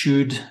everybody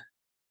should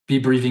be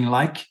breathing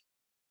like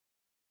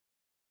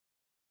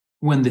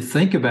when they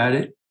think about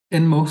it,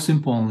 and most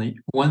importantly,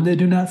 when they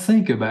do not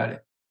think about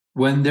it,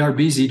 when they are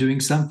busy doing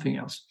something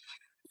else.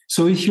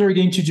 So if you're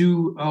going to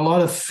do a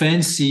lot of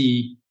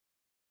fancy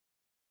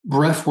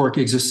breathwork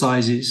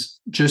exercises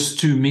just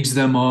to mix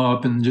them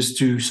up and just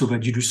to so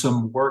that you do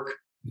some work,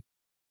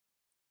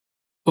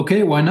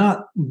 okay, why not?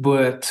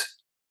 But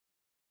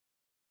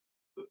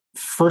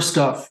first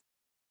off,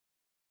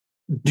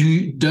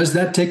 does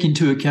that take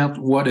into account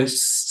what a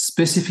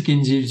specific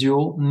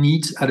individual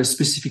needs at a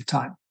specific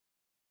time?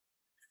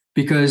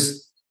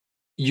 Because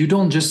you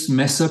don't just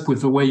mess up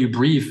with the way you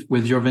breathe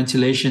with your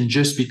ventilation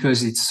just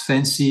because it's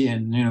fancy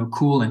and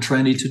cool and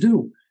trendy to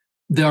do.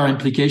 There are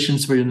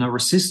implications for your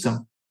nervous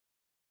system.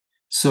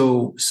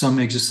 So some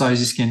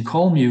exercises can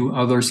calm you,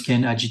 others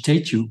can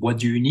agitate you. What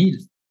do you need?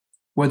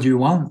 What do you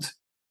want?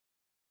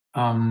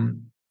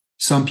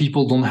 Some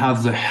people don't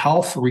have the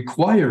health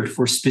required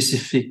for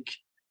specific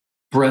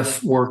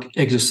breath work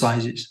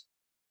exercises.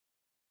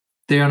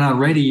 They are not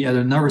ready at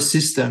a nervous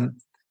system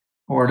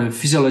or the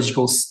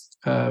physiological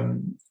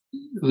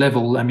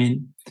level,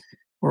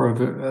 or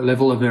a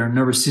level of their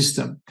nervous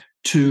system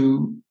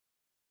to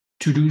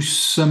do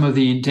some of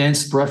the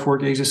intense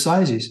breathwork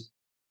exercises.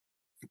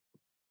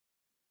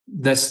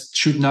 That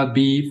should not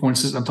be, for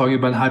instance, I'm talking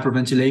about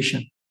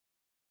hyperventilation.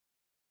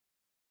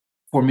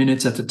 4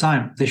 minutes at a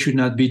time. They should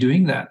not be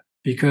doing that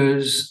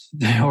because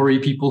there are already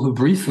people who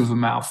breathe through the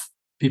mouth,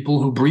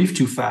 people who breathe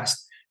too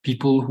fast,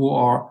 people who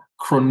are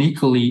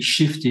chronically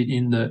shifted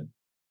in the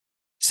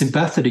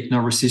sympathetic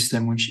nervous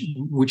system,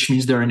 which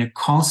means they're in a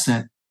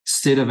constant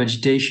state of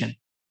agitation.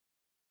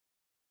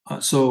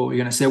 So you're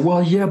going to say,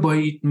 well, yeah, but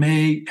it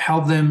may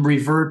help them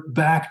revert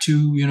back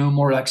to,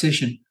 more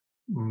relaxation.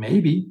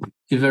 Maybe,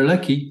 if they're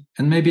lucky,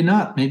 and maybe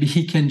not. Maybe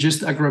he can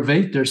just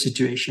aggravate their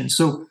situation.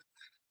 So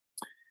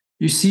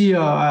you see,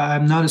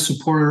 I'm not a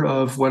supporter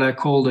of what I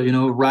call the,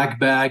 rag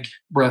bag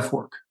breath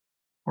work,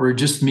 or you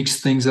just mix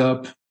things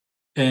up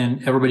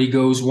and everybody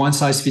goes one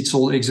size fits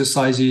all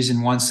exercises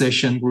in one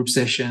session, group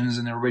sessions,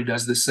 and everybody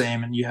does the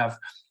same. And you have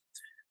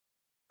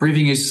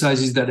breathing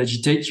exercises that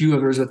agitate you,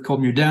 others that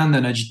calm you down,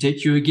 then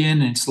agitate you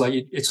again. And it's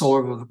like it's all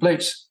over the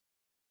place.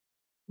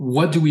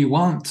 What do we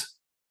want?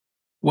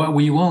 What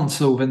we want.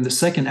 So then the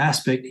second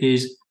aspect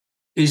is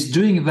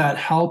doing that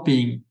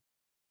helping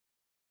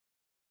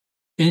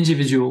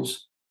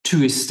individuals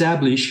to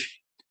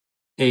establish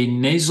a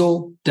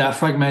nasal,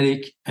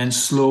 diaphragmatic, and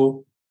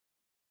slow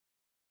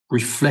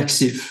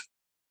reflexive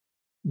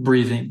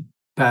breathing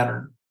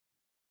pattern?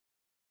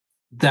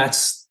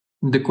 That's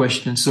the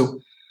question. So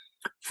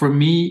for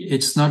me,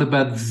 it's not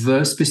about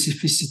the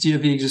specificity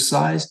of the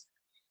exercise.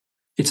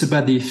 It's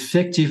about the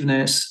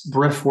effectiveness.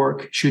 Breath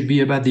work should be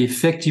about the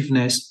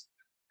effectiveness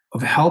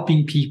of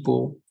helping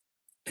people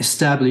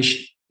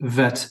establish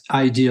that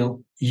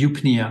ideal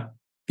eupnea,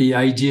 the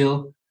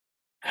ideal,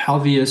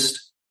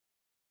 healthiest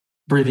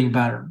breathing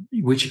pattern,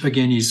 which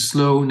again is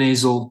slow,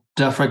 nasal,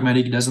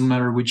 diaphragmatic. It doesn't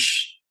matter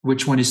which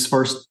one is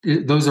first.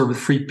 Those are the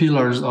three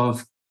pillars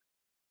of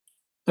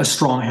a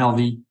strong,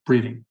 healthy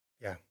breathing.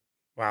 Yeah.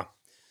 Wow.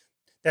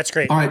 That's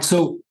great. All right.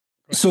 So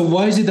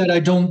why is it that I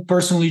don't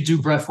personally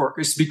do breath work?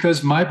 It's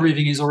because my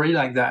breathing is already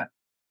like that.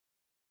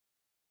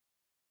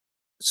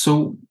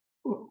 So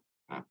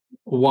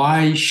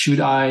why should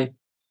I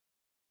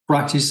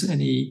practice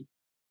any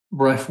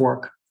breath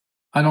work?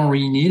 I don't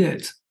really need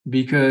it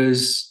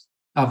because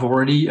I've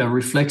already a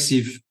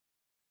reflexive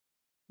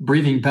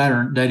breathing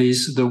pattern that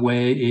is the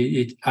way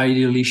it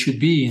ideally should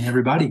be in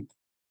everybody.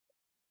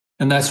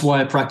 And that's why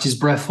I practice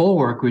breathful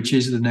work, which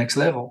is the next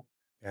level.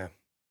 Yeah.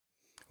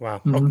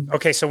 Wow. Mm-hmm.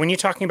 Okay. So when you're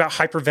talking about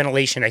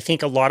hyperventilation, I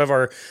think a lot of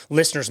our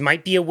listeners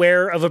might be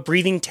aware of a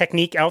breathing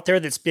technique out there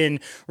that's been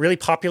really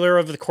popular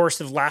over the course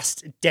of the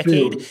last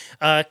decade.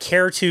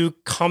 Care to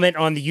comment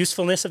on the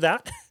usefulness of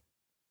that?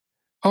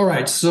 All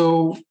right.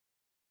 So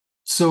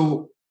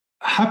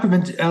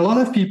a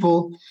lot of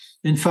people,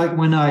 in fact,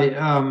 when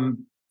I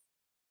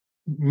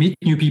meet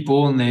new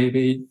people and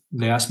they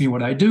ask me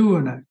what I do,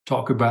 and I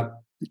talk about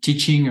the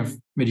teaching of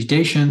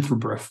meditation through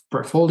breath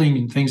holding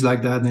and things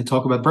like that, and they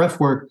talk about breath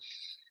work.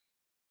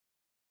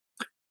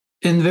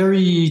 And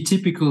very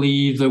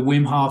typically, the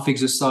Wim Hof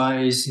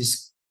exercise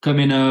is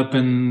coming up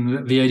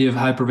and the idea of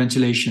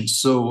hyperventilation.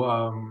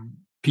 So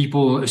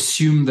people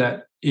assume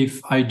that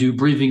if I do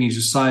breathing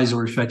exercise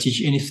or if I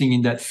teach anything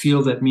in that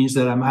field, that means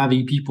that I'm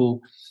having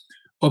people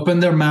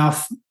open their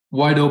mouth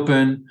wide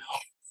open,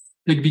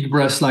 take big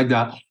breaths like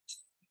that,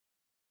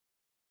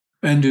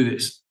 and do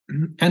this.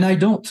 And I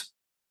don't.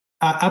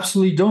 I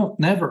absolutely don't.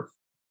 Never.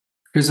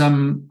 Because I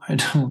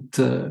don't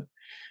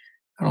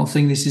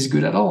think this is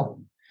good at all.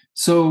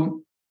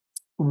 So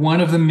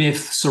one of the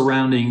myths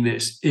surrounding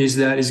this is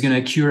that it's going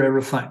to cure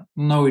everything.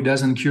 No, it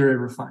doesn't cure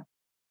everything.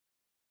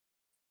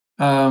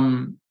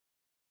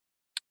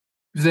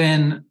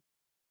 Then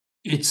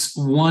it's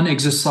one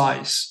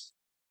exercise.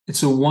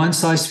 It's a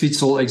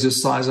one-size-fits-all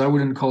exercise. I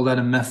wouldn't call that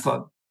a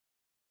method.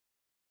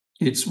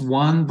 It's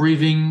one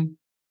breathing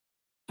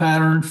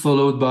pattern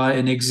followed by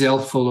an exhale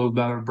followed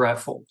by a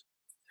breath hold.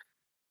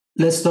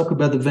 Let's talk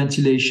about the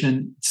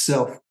ventilation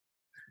itself.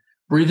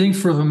 Breathing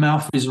through the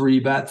mouth is really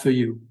bad for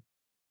you.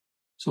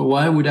 So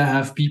why would I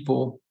have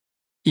people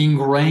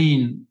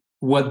ingrain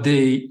what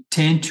they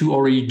tend to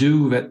already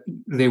do that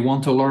they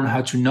want to learn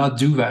how to not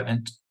do that?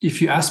 And if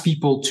you ask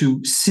people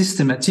to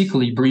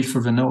systematically breathe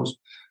through the nose,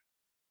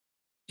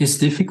 it's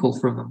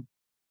difficult for them.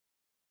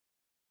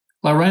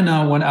 Like right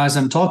now, as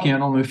I'm talking, I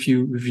don't know if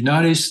you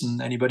notice, and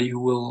anybody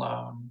who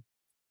will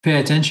pay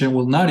attention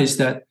will notice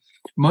that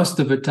most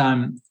of the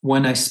time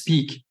when you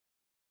speak,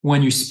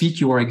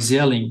 you are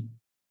exhaling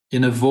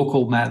in a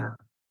vocal manner.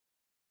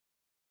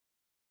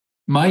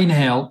 My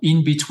inhale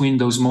in between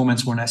those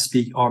moments when I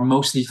speak are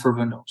mostly through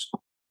the nose.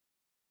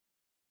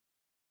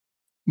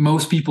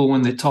 Most people,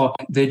 when they talk,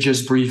 they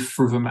just breathe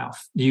through the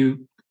mouth.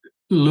 You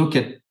look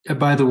at,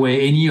 by the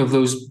way, any of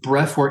those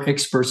breathwork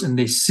experts, and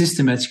they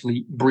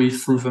systematically breathe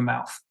through the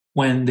mouth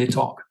when they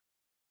talk.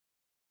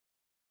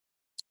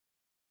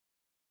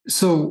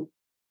 So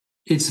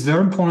it's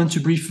very important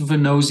to breathe through the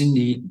nose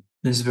indeed.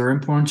 It's very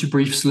important to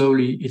breathe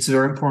slowly. It's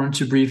very important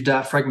to breathe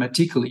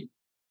diaphragmatically.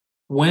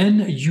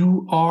 When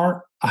you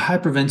are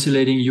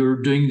hyperventilating,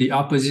 you're doing the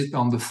opposite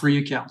on the 3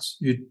 accounts.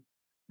 You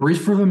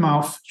breathe through the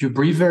mouth, you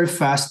breathe very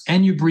fast,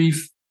 and you breathe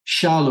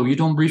shallow. You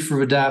don't breathe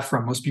through the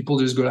diaphragm. Most people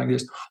just go like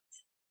this.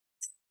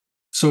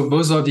 So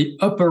those are the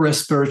upper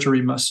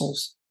respiratory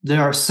muscles. They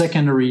are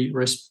secondary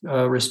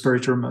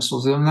respiratory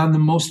muscles. They're not the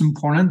most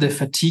important. They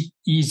fatigue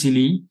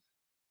easily.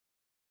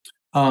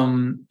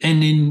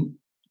 And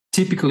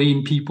typically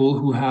in people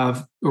who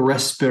have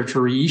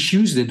respiratory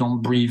issues, they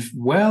don't breathe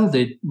well.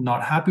 They're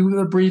not happy with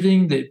their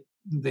breathing.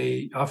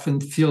 They often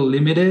feel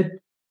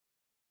limited.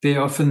 They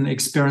often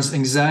experience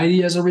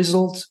anxiety as a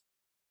result.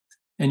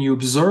 And you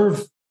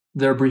observe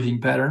their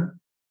breathing pattern.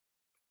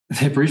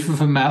 They breathe through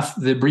the mouth.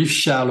 They breathe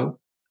shallow.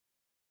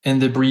 And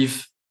they breathe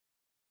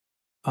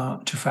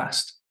too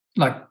fast,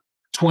 like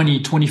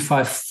 20,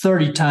 25,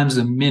 30 times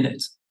a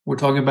minute. We're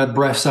talking about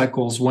breath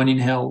cycles, one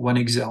inhale, one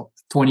exhale,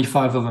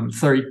 25 of them,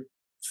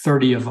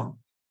 30 of them.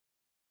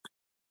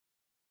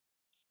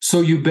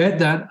 So you bet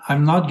that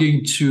I'm not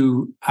going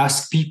to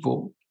ask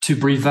people to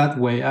breathe that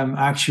way. I'm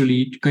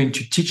actually going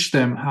to teach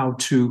them how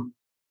to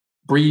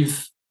breathe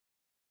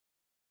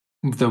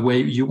the way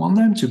you want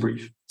them to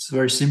breathe. It's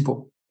very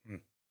simple.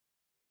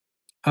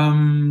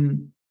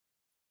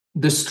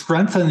 The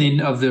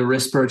strengthening of the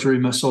respiratory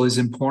muscle is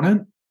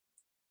important.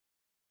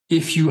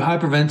 If you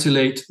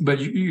hyperventilate, but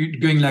you're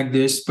going like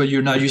this, but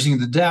you're not using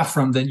the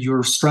diaphragm, then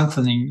you're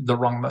strengthening the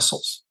wrong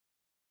muscles.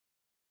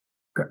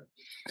 Okay.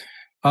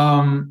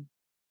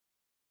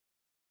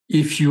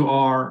 If you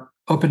are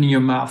opening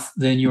your mouth,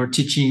 then you're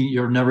teaching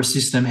your nervous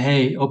system,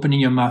 hey, opening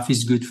your mouth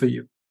is good for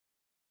you.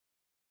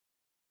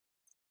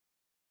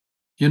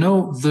 You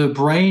know, the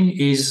brain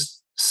is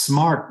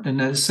smart,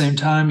 and at the same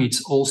time,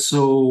 it's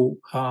also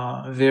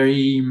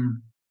very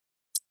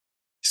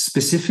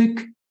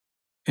specific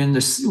in the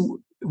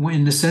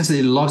sense that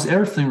it loves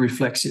everything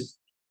reflexive.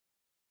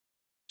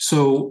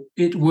 So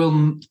it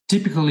will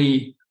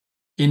typically,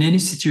 in any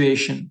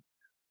situation,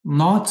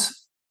 not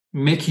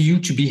make you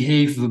to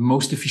behave the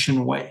most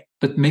efficient way,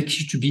 but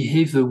make you to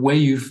behave the way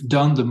you've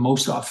done the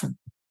most often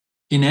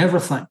in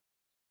everything.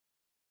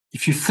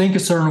 If you think a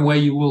certain way,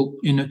 you will,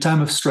 in a time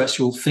of stress,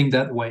 you will think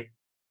that way.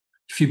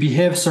 If you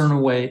behave a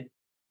certain way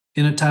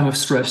in a time of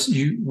stress,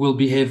 you will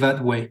behave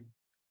that way.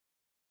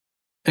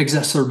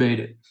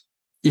 Exacerbated.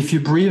 If you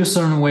breathe a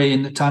certain way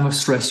in the time of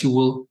stress, you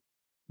will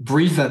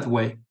breathe that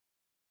way.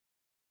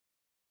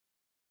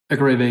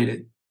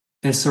 Aggravated,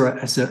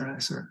 etc., etc.,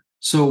 etc.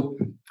 So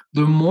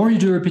the more you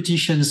do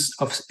repetitions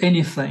of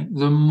anything,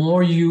 the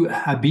more you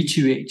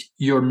habituate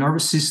your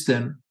nervous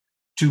system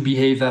to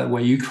behave that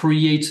way.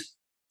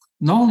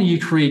 Not only you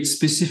create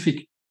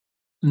specific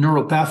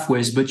neural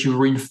pathways, but you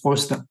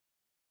reinforce them.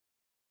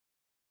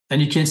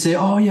 And you can say,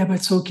 oh, yeah, but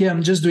it's okay.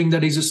 I'm just doing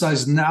that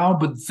exercise now,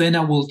 but then I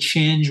will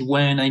change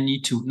when I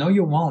need to. No,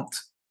 you won't.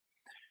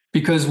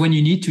 Because when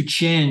you need to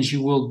change,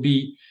 there will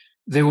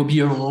be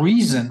a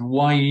reason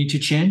why you need to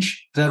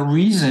change. That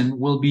reason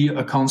will be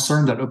a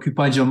concern that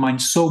occupies your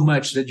mind so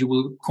much that you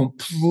will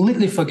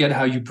completely forget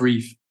how you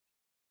breathe.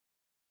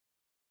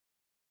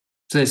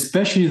 So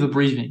especially the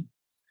breathing.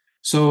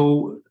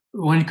 So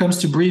when it comes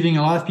to breathing,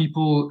 a lot of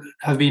people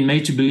have been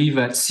made to believe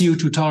that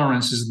CO2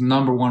 tolerance is the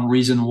number one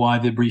reason why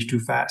they breathe too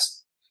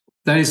fast.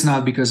 That is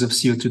not because of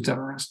CO2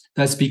 tolerance.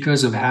 That's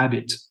because of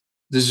habit.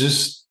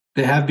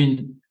 There have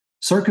been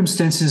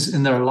circumstances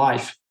in their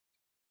life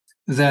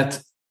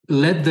that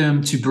led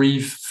them to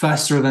breathe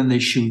faster than they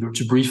should, or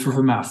to breathe through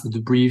the mouth, or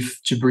to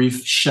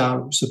breathe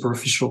shallow,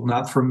 superficial,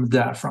 not from the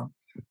diaphragm.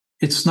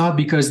 It's not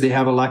because they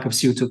have a lack of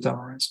CO2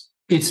 tolerance.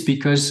 It's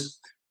because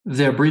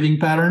their breathing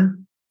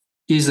pattern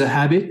is a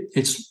habit.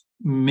 It's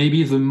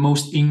maybe the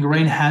most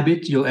ingrained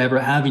habit you'll ever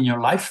have in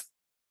your life,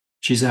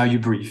 which is how you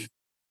breathe,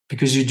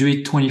 because you do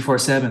it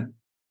 24/7.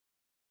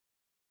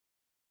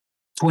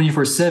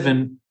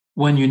 24/7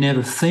 when you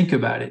never think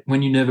about it,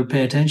 when you never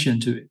pay attention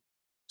to it.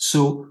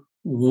 So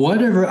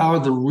whatever are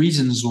the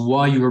reasons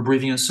why you are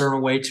breathing a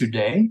certain way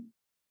today,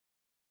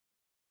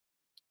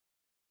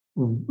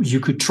 you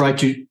could try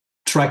to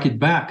track it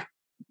back.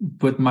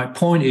 But my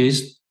point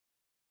is,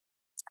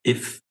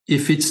 if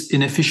it's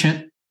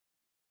inefficient,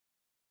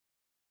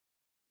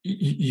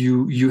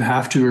 you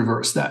have to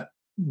reverse that.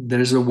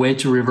 There's a way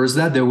to reverse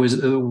that. There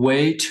was a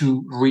way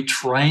to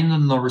retrain the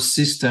nervous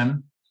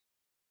system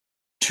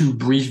to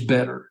breathe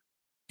better.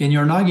 And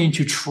you're not going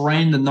to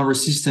train the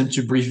nervous system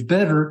to breathe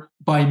better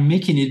by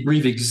making it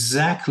breathe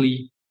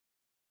exactly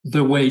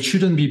the way it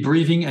shouldn't be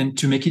breathing and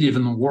to make it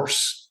even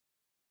worse.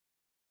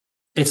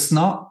 It's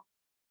not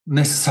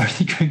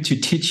necessarily going to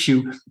teach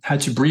you how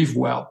to breathe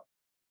well.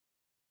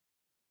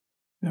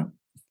 Yeah.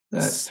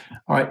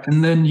 All right,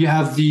 and then you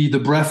have the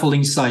breath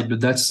holding side,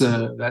 but that's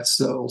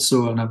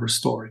also another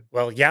story.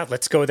 Well, yeah,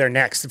 let's go there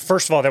next.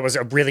 First of all, that was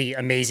a really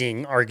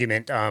amazing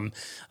argument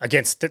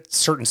against a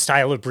certain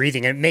style of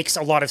breathing. And it makes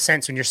a lot of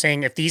sense when you're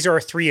saying if these are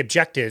our three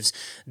objectives,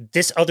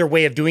 this other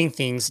way of doing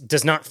things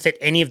does not fit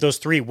any of those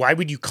three. Why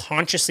would you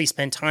consciously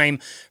spend time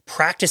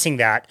practicing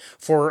that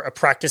for a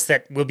practice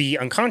that will be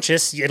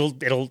unconscious?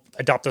 It'll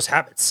adopt those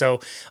habits.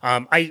 So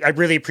I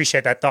really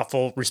appreciate that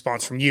thoughtful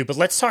response from you. But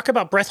let's talk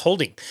about breath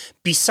holding.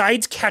 Besides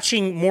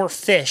catching more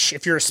fish,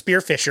 if you're a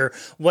spearfisher,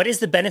 what is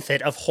the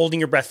benefit of holding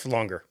your breath for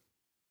longer?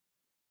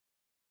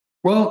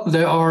 Well,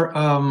 there are,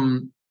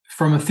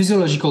 from a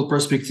physiological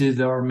perspective,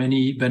 there are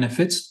many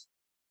benefits.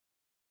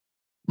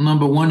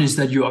 Number one is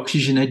that you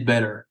oxygenate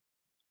better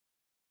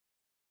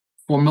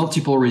for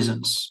multiple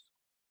reasons.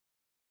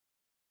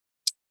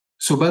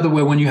 So, by the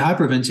way, when you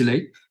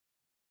hyperventilate,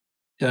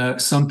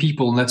 some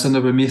people, that's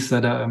another myth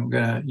that I'm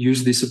going to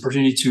use this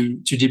opportunity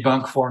to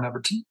debunk for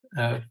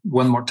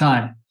one more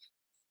time.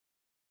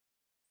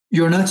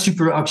 You're not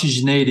super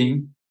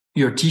oxygenating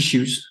your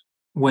tissues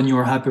when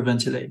you're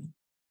hyperventilating.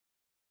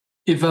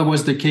 If that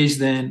was the case,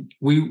 then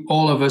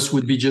all of us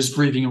would be just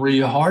breathing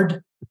really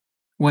hard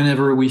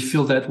whenever we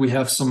feel that we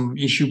have some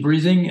issue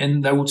breathing,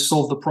 and that would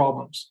solve the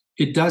problems.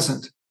 It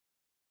doesn't.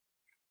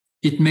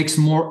 It makes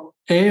more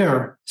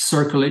air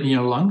circulate in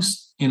your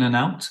lungs, in and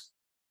out.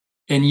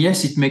 And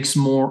yes, it makes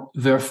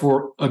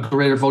therefore, a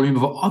greater volume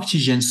of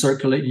oxygen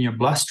circulate in your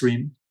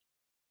bloodstream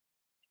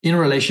in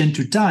relation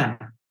to time.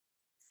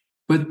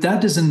 But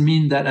that doesn't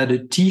mean that at a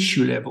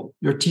tissue level,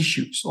 your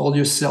tissues, all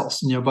your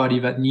cells in your body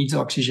that needs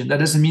oxygen, that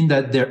doesn't mean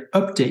that their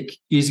uptake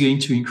is going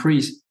to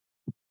increase.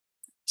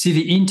 See,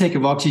 the intake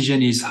of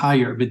oxygen is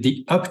higher, but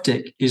the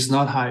uptake is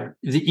not higher.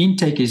 The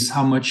intake is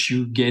how much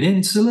you get in.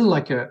 It's a little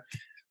like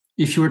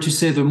if you were to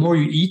say the more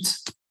you eat,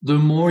 the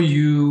more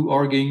you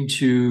are going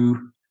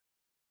to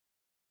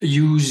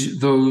use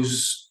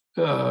those,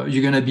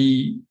 you're going to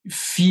be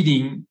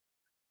feeding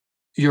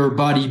your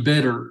body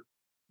better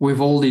with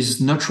all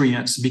these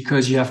nutrients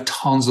because you have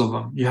tons of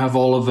them. You have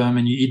all of them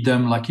and you eat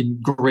them like in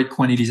great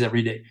quantities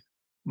every day.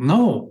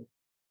 No.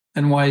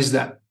 And why is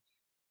that?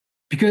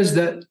 Because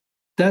that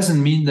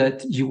doesn't mean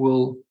that you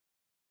will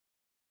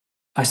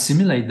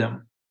assimilate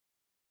them.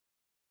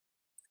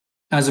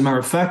 As a matter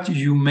of fact,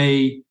 you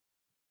may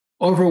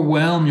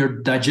overwhelm your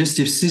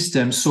digestive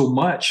system so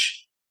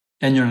much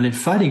and your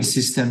lymphatic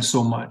system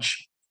so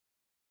much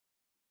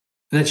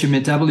that your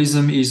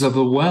metabolism is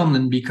overwhelmed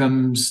and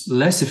becomes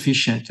less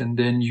efficient, and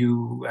then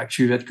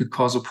that could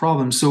cause a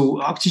problem.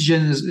 So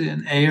oxygen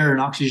and air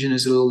and oxygen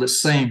is a little the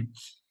same.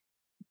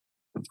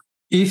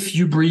 If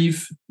you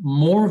breathe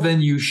more than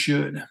you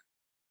should,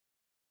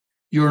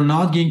 you're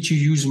not going to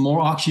use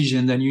more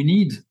oxygen than you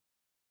need.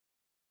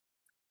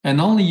 And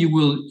only you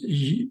will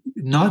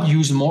not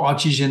use more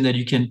oxygen than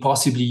you can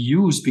possibly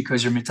use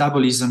because your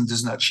metabolism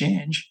does not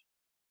change.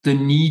 The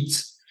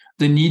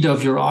need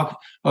of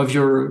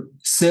your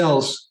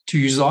cells to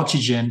use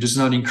oxygen does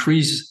not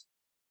increase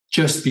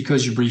just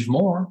because you breathe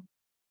more.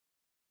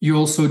 You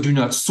also do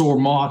not store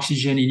more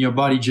oxygen in your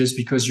body just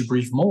because you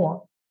breathe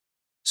more.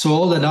 So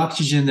all that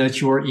oxygen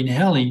that you are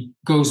inhaling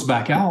goes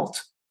back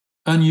out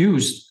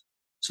unused.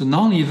 So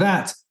not only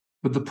that,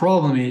 but the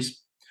problem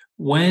is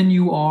when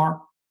you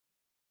are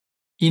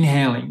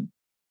inhaling,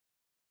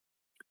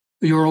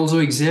 you're also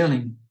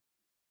exhaling.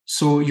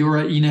 So you're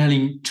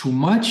inhaling too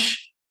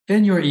much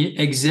and you're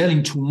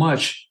exhaling too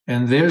much,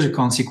 and there's a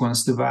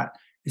consequence to that.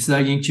 It's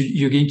like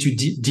you're going to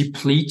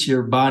deplete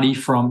your body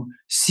from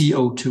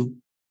CO2.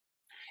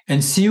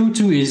 And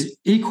CO2 is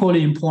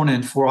equally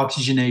important for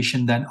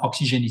oxygenation than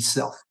oxygen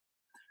itself.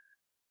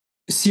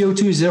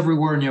 CO2 is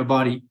everywhere in your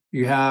body.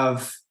 You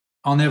have,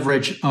 on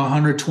average,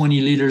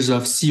 120 liters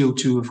of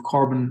CO2, of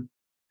carbon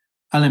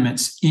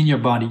elements in your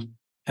body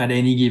at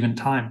any given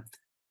time.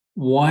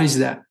 Why is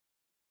that?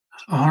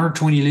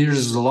 120 liters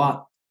is a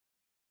lot.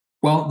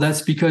 Well,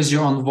 that's because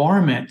your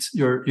environment,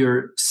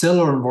 your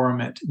cellular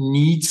environment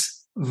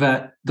needs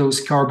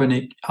those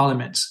carbonic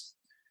elements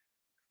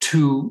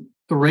to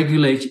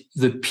regulate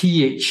the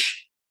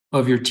pH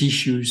of your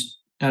tissues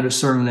at a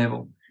certain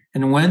level.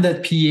 And when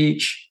that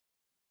pH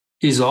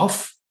is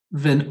off,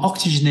 then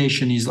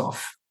oxygenation is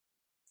off.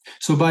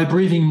 So by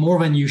breathing more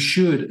than you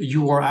should,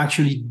 you are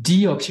actually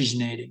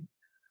deoxygenating.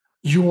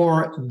 You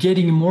are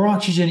getting more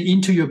oxygen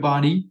into your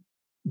body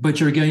but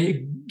you're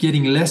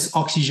getting less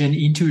oxygen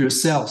into your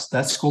cells.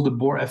 That's called the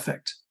Bohr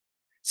effect.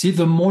 See,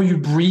 the more you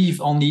breathe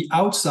on the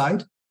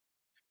outside,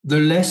 the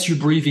less you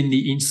breathe in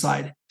the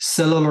inside.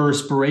 Cellular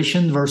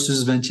respiration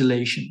versus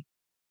ventilation.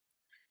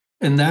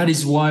 And that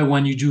is why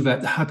when you do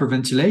that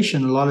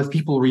hyperventilation, a lot of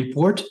people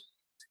report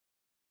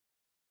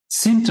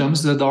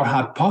symptoms that are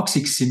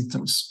hypoxic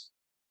symptoms.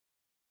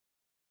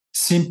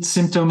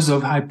 Symptoms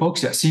of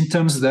hypoxia,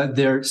 symptoms that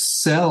their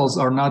cells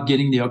are not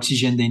getting the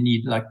oxygen they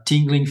need, like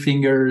tingling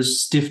fingers,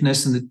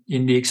 stiffness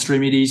in the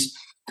extremities,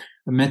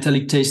 a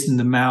metallic taste in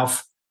the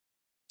mouth,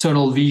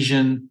 tunnel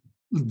vision.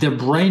 The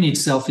brain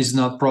itself is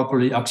not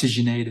properly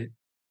oxygenated.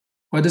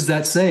 What does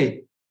that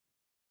say?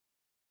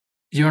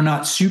 You're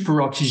not super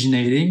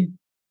oxygenating.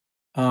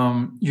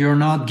 You're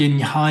not getting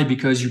high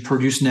because you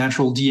produce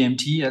natural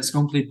DMT. That's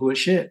complete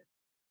bullshit.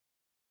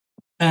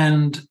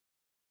 And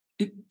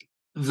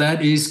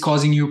that is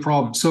causing you a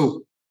problem.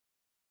 So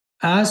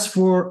as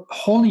for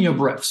holding your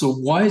breath, so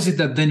why is it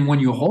that then when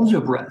you hold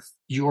your breath,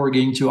 you are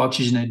going to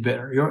oxygenate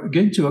better? You're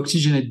going to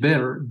oxygenate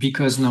better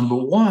because, number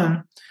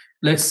one,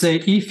 let's say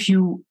if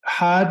you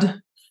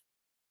had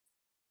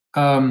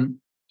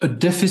a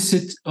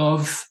deficit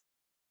of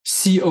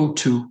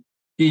CO2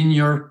 in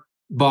your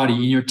body,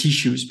 in your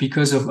tissues,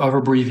 because of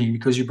overbreathing,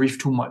 because you breathe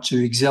too much, so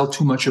you exhale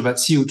too much of that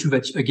CO2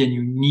 that, again,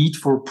 you need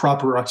for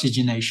proper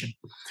oxygenation,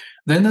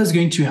 then that's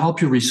going to help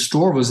you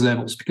restore those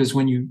levels, because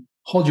when you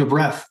hold your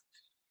breath,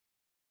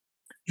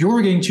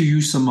 you're going to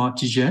use some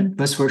oxygen,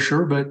 that's for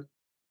sure, but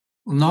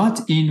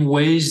not in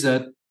ways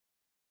that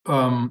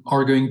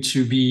are going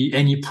to be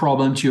any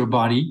problem to your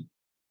body,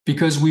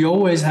 because we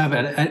always have,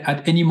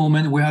 at any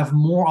moment, we have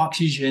more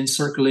oxygen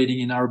circulating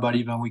in our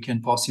body than we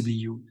can possibly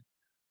use.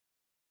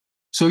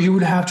 So you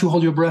would have to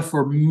hold your breath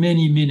for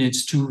many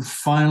minutes to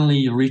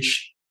finally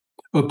reach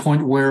a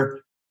point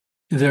where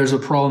there's a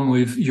problem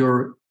with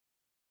your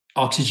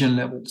oxygen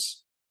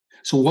levels.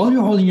 So while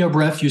you're holding your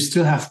breath, you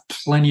still have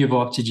plenty of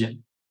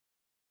oxygen.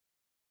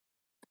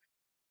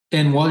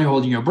 And while you're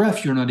holding your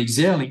breath, you're not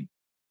exhaling.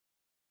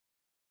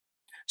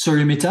 So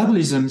your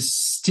metabolism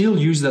still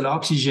use that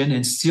oxygen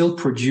and still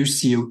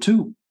produce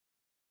CO2.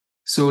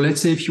 So let's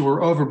say if you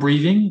were over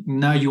breathing,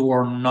 now you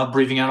are not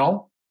breathing at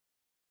all.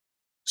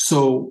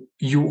 So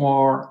you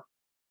are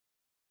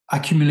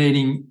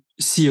accumulating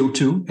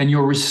CO2 and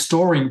you're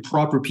restoring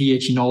proper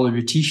pH in all of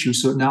your tissue.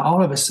 So now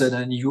all of a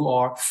sudden you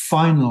are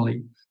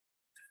finally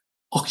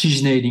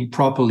oxygenating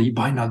properly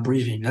by not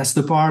breathing. That's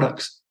the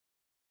paradox.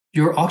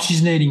 You're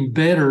oxygenating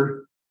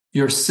better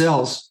your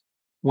cells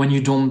when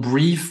you don't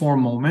breathe for a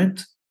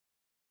moment,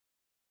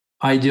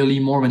 ideally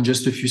more than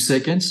just a few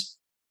seconds,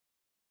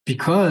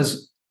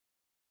 because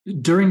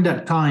during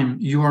that time,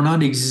 you are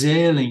not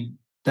exhaling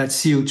that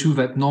CO2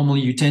 that normally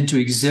you tend to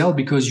exhale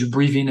because you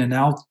breathe in and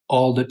out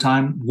all the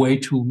time, way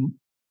too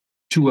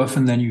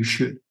often than you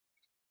should.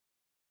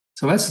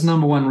 So that's the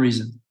number one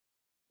reason.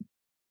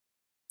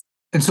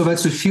 And so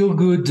that's a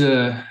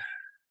feel-good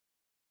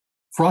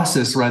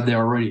process right there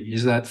already,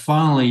 is that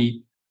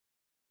finally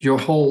your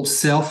whole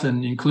self,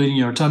 and including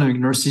your autonomic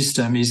nervous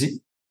system,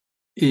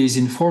 is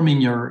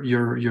informing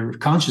your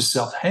conscious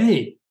self,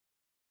 hey,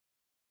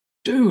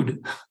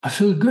 dude, I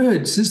feel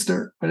good,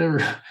 sister,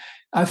 whatever.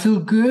 I feel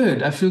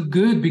good. I feel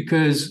good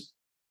because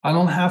I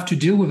don't have to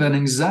deal with that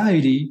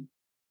anxiety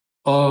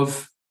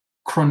of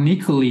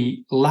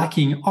chronically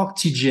lacking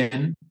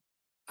oxygen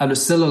at a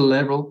cellular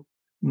level,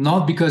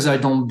 not because I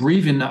don't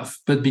breathe enough,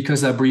 but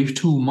because I breathe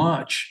too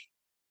much.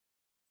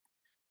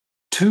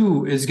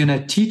 2 is going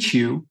to teach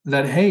you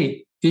that,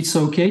 hey, it's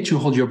okay to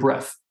hold your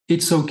breath.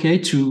 It's okay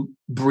to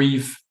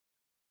breathe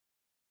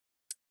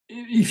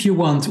if you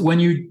want. When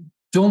you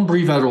don't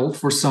breathe at all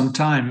for some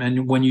time,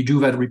 and when you do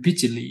that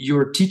repeatedly,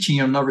 you're teaching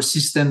your nervous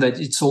system that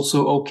it's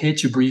also okay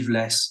to breathe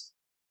less.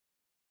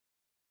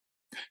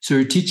 So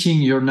you're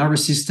teaching your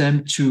nervous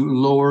system to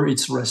lower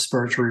its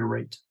respiratory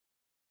rate.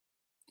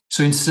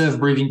 So instead of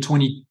breathing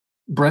 20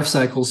 breath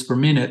cycles per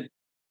minute,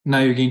 now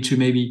you're going to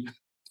maybe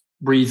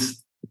breathe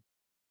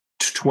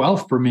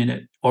 12 per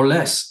minute or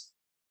less.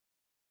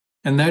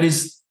 And that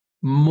is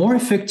more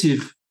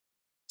effective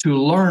to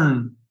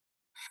learn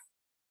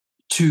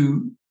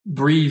to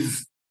breathe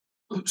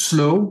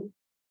slow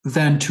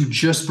than to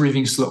just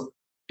breathing slow,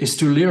 is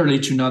to literally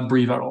to not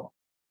breathe at all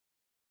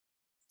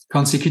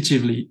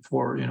consecutively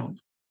for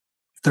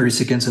 30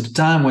 seconds at a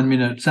time, 1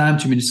 minute at a time,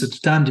 2 minutes at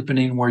a time,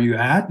 depending on where you're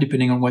at,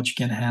 depending on what you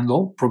can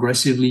handle,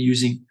 progressively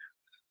using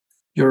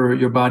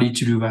your body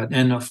to do that.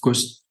 And of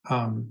course,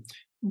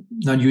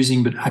 not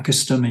using, but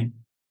accustoming,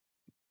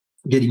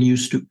 getting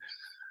used to.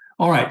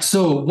 All right,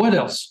 so what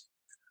else?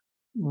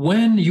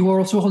 When you are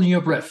also holding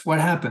your breath, what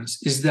happens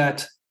is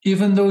that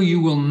even though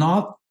you will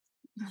not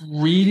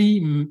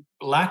really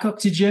lack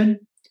oxygen,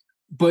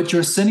 but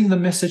you're sending the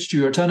message to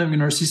your autonomic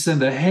nervous system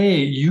that, hey,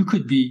 you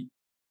could be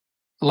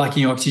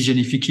lacking oxygen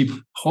if you keep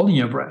holding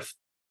your breath.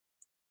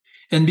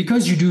 And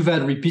because you do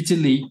that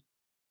repeatedly,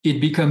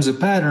 it becomes a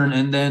pattern,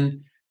 and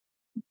then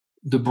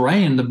the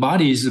brain, the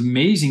body is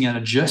amazing at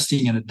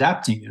adjusting and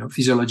adapting,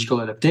 physiological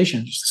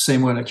adaptation. Just the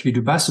same way like if you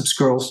do biceps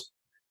curls,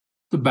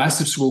 the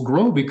biceps will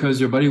grow because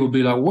your body will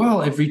be like,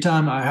 well, every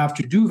time I have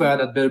to do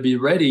that, I'd better be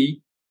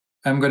ready.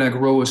 I'm going to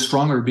grow a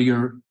stronger,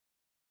 bigger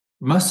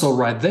muscle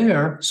right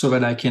there so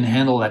that I can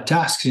handle that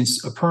task.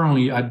 Since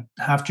apparently I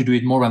have to do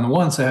it more than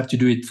once, I have to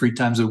do it 3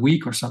 times a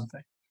week or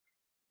something.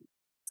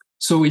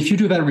 So if you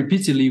do that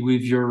repeatedly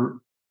with your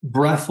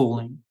breath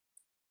holding,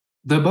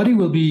 the body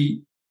will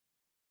be,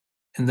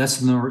 and that's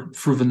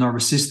through the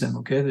nervous system,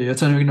 okay? The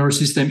autonomic nervous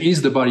system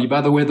is the body.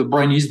 By the way, the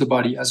brain is the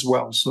body as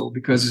well. So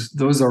because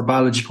those are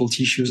biological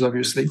tissues,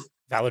 obviously.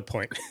 Valid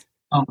point.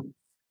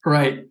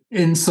 Right.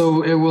 And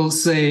so it will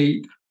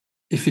say,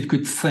 if it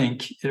could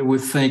think, it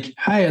would think,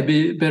 hey,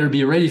 better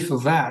be ready for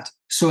that.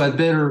 So I'd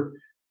better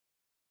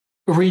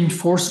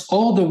reinforce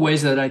all the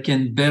ways that I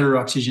can better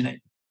oxygenate.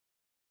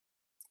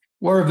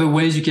 What are the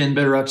ways you can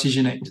better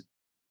oxygenate?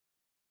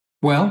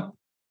 Well,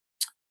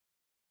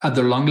 at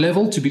the lung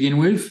level, to begin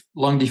with,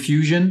 lung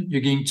diffusion,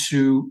 you're going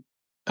to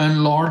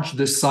enlarge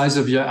the size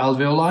of your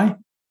alveoli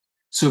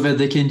so that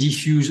they can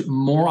diffuse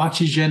more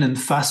oxygen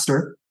and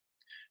faster.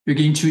 You're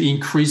going to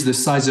increase the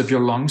size of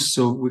your lungs.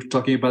 So we're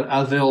talking about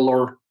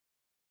alveolar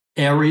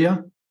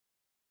area,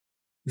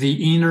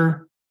 the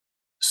inner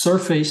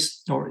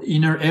surface or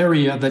inner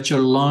area that your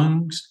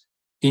lungs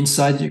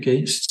inside your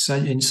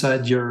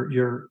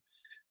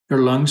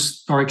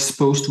lungs are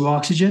exposed to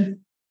oxygen.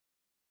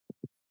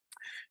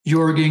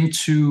 You're going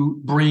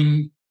to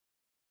bring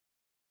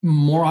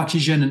more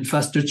oxygen and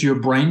faster to your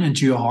brain and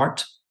to your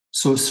heart,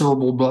 so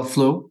cerebral blood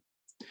flow.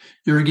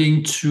 You're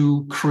going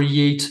to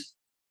create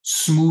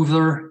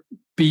smoother,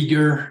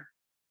 bigger,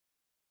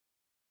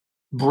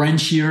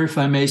 branchier, if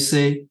I may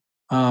say,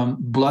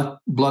 blood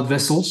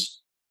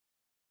vessels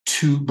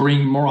to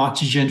bring more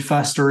oxygen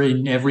faster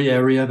in every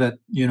area that,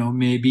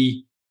 may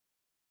be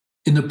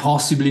in the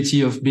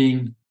possibility of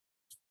being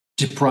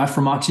deprived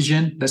from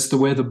oxygen. That's the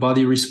way the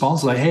body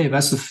responds, like, hey,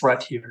 that's a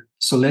threat here.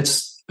 So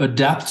let's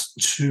adapt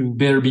to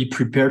better be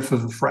prepared for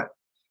the threat.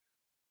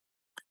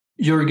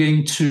 You're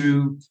going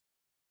to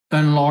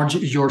enlarge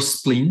your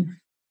spleen.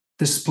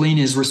 The spleen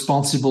is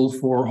responsible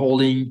for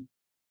holding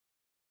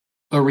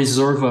a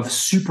reserve of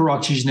super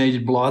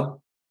oxygenated blood.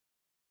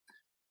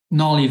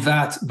 Not only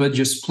that, but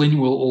your spleen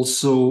will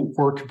also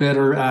work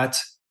better at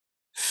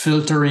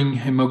filtering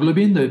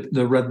hemoglobin,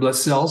 the red blood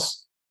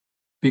cells,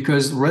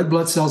 because red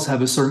blood cells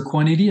have a certain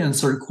quantity and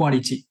certain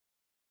quantity.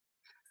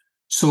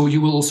 So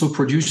you will also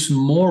produce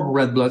more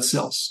red blood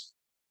cells.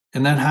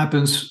 And that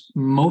happens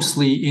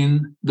mostly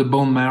in the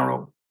bone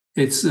marrow.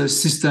 It's a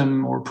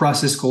system or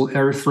process called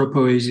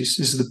erythropoiesis.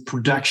 It's the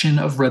production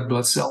of red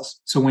blood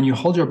cells. So when you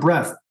hold your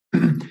breath,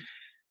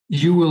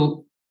 you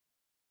will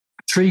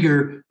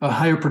trigger a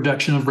higher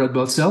production of red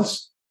blood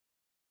cells.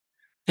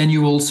 And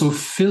you will also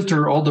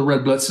filter all the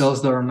red blood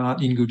cells that are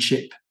not in good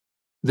shape.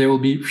 They will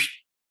be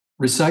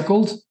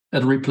recycled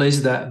and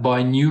replaced that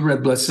by new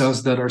red blood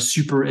cells that are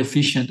super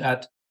efficient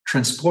at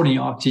transporting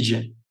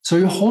oxygen. So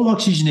your whole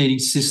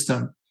oxygenating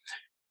system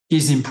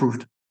is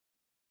improved.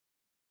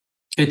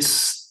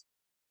 It's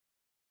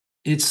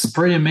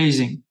pretty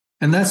amazing.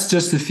 And that's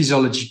just the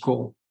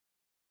physiological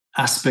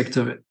aspect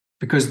of it,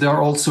 because there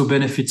are also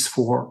benefits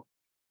for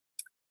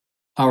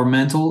our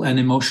mental and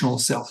emotional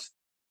self.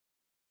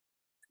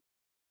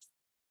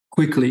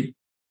 Quickly,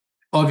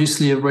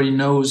 obviously, everybody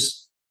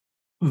knows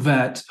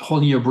that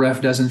holding your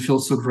breath doesn't feel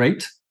so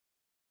great.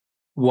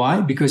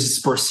 Why? Because it's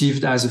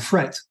perceived as a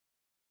threat.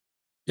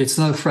 It's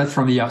not a threat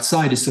from the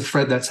outside, it's a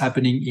threat that's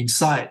happening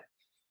inside.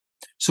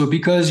 So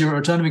because your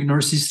autonomic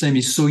nervous system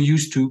is so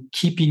used to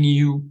keeping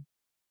you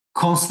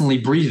constantly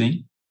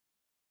breathing,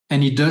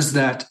 and it does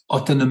that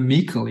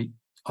autonomically,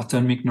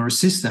 autonomic nervous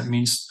system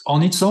means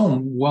on its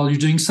own while you're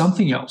doing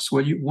something else,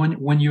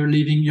 when you're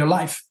living your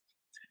life.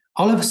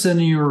 All of a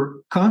sudden,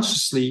 you're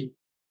consciously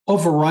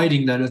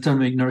overriding that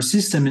autonomic nervous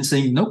system and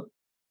saying, nope,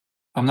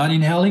 I'm not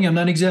inhaling, I'm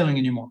not exhaling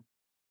anymore.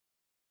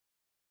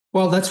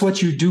 Well, that's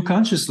what you do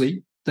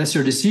consciously. That's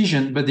your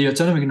decision. But the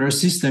autonomic nervous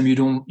system, you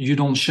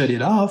don't shut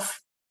it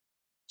off.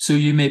 So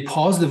you may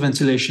pause the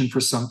ventilation for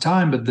some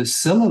time, but the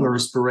cellular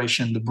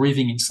respiration, the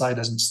breathing inside,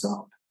 doesn't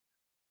stop.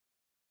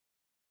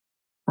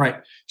 Right.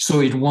 So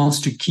it wants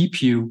to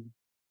keep you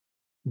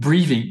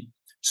breathing.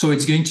 So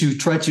it's going to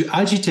try to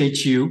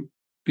agitate you,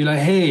 be like,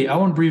 hey, I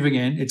won't breathe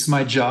again. It's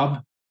my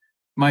job.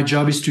 My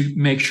job is to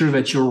make sure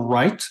that you're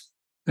right,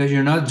 that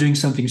you're not doing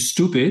something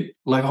stupid,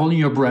 like holding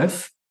your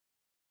breath,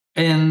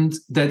 and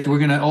that we're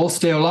going to all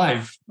stay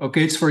alive.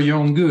 Okay, it's for your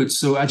own good.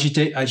 So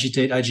agitate.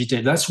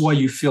 That's why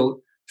you feel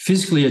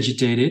physically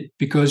agitated,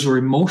 because you're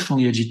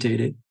emotionally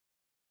agitated,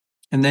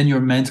 and then you're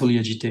mentally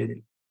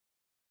agitated.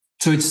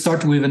 So it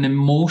starts with an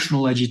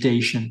emotional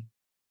agitation.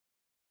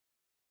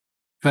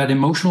 That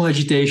emotional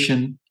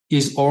agitation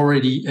is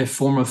already a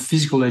form of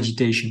physical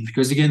agitation,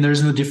 because again,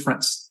 there's no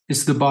difference.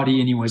 It's the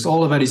body anyways.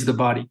 All of that is the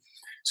body.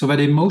 So that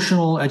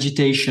emotional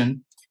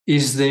agitation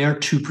is there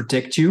to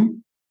protect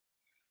you,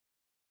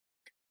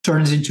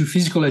 turns into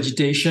physical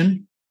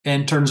agitation,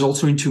 and turns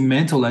also into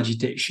mental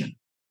agitation.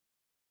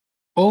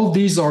 All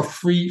these are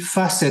 3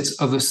 facets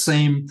of the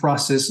same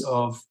process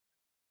of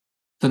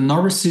the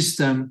nervous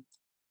system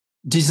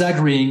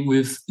disagreeing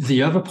with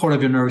the other part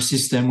of your nervous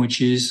system,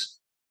 which is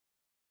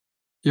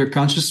your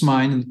conscious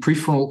mind and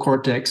prefrontal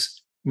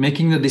cortex,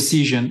 making the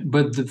decision,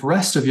 but the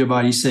rest of your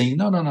body is saying,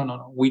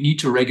 no, we need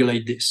to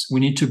regulate this. We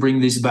need to bring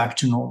this back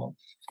to normal.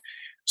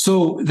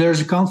 So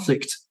there's a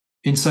conflict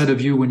inside of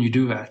you when you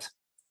do that.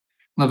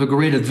 Now, the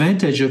great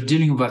advantage of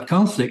dealing with that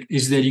conflict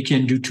is that you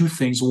can do two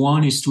things.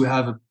 One is to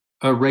have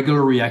a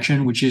regular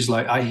reaction, which is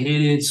like, I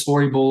hate it, it's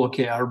horrible,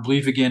 okay, I'll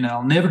breathe again, and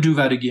I'll never do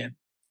that again.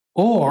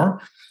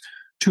 Or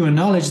to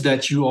acknowledge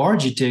that you are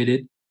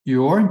agitated,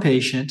 you are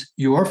impatient,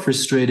 you are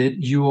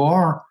frustrated, you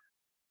are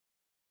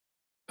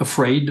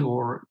afraid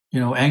or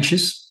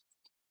anxious,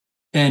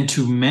 and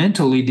to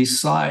mentally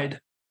decide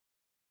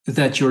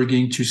that you're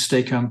going to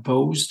stay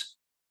composed,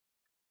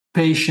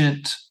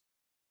 patient,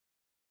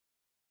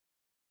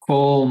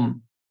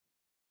 calm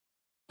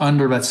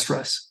under that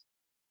stress.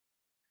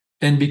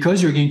 And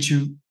because you're going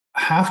to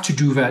have to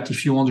do that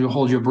if you want to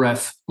hold your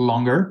breath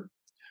longer,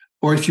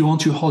 or if you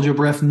want to hold your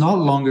breath not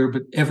longer,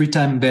 but every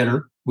time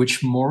better,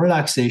 which more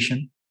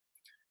relaxation,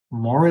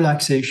 more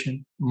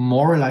relaxation,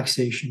 more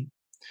relaxation.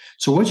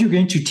 So what you're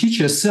going to teach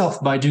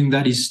yourself by doing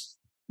that is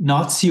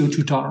not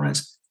CO2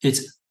 tolerance,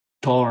 it's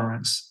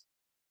tolerance.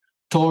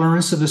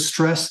 Tolerance of the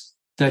stress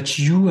that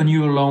you and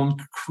you alone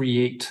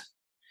create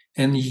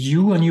and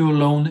you and you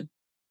alone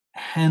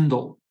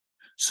handle.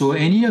 So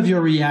any of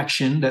your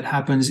reaction that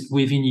happens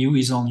within you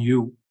is on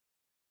you.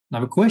 Now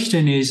the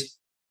question is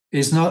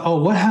not,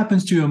 what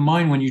happens to your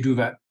mind when you do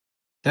that?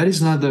 That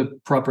is not the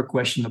proper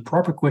question. The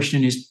proper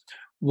question is,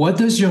 what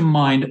does your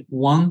mind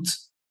want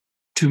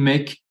to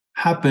make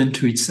happen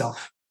to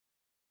itself?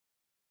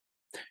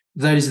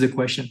 That is the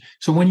question.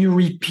 So when you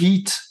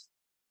repeat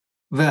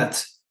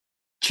that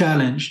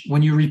challenge,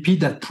 when you repeat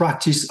that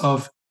practice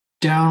of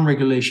down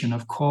regulation,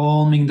 of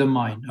calming the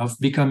mind, of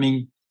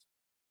becoming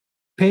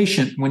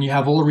patient when you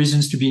have all the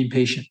reasons to be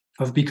impatient,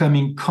 of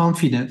becoming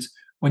confident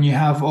when you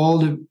have all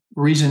the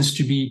reasons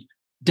to be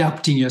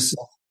doubting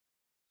yourself,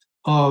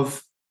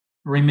 of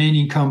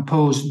remaining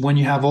composed when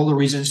you have all the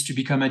reasons to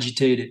become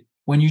agitated,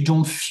 when you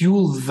don't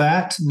fuel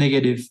that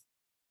negative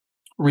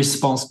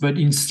response, but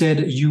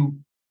instead you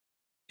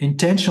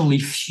intentionally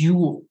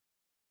fuel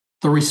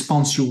the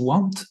response you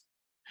want,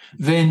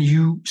 then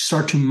you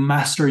start to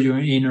master your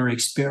inner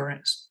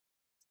experience.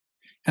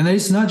 And that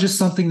is not just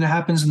something that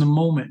happens in the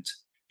moment,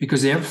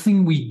 because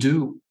everything we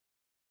do,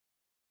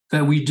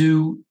 that we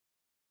do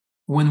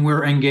when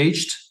we're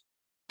engaged,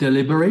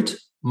 deliberate,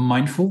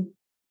 mindful,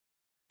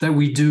 that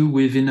we do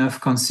with enough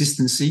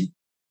consistency,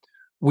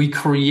 we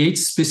create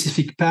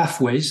specific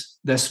pathways.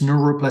 That's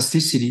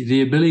neuroplasticity,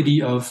 the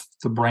ability of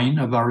the brain,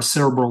 of our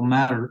cerebral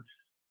matter,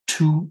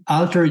 to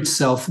alter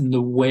itself in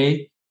the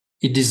way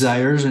it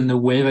desires and the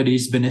way that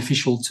is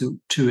beneficial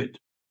to it,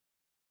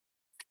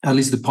 at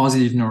least the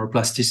positive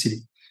neuroplasticity.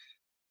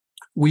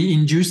 We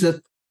induce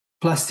that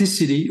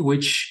plasticity,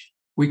 which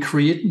we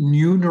create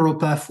new neural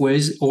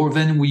pathways, or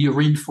then we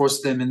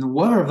reinforce them. And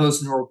what are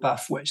those neural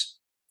pathways?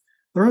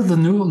 There are the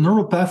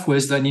neural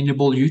pathways that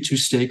enable you to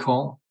stay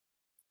calm,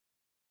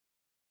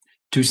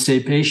 to stay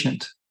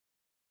patient,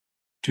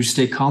 to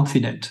stay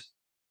confident,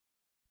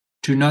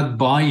 to not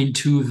buy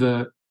into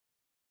the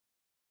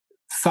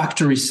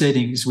factory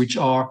settings, which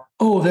are,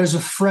 there's a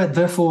threat,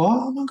 therefore,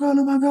 oh my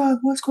God,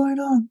 what's going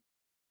on?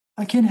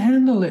 I can't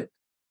handle it.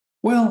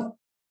 Well,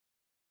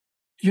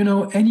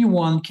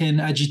 anyone can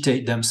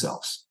agitate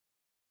themselves.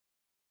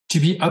 To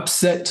be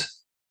upset,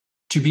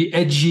 to be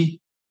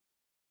edgy,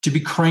 to be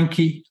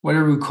cranky,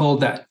 whatever we call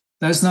that.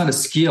 That's not a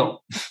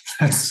skill.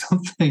 That's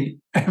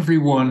something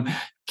everyone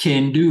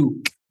can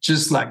do,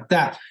 just like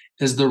that.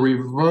 Is the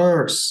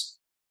reverse.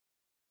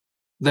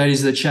 That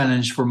is the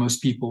challenge for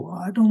most people.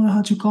 I don't know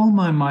how to calm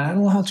my mind. I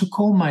don't know how to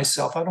calm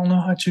myself. I don't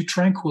know how to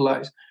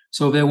tranquilize.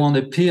 So they want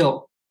a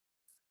pill.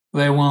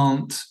 They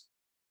want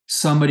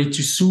somebody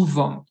to soothe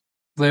them.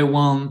 They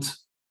want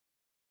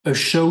a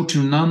show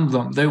to numb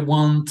them. They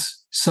want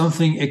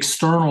something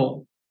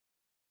external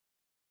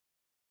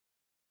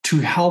to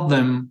help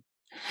them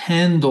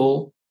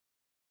handle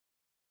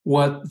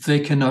what they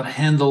cannot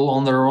handle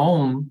on their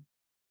own,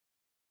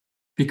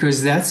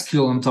 because that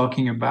skill I'm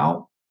talking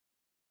about,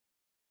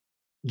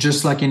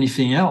 just like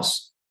anything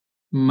else,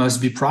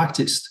 must be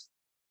practiced.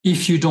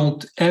 If you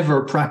don't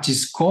ever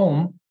practice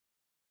calm,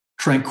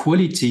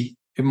 tranquility,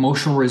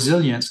 emotional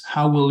resilience,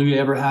 how will you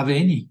ever have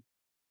any?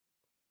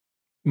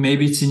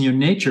 Maybe it's in your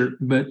nature,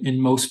 but in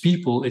most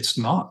people, it's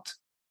not.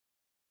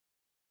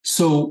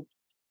 So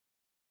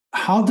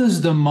how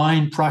does the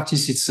mind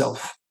practice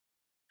itself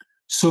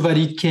so that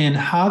it can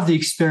have the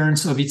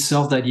experience of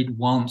itself that it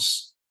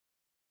wants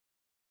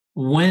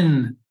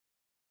when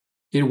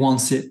it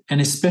wants it, and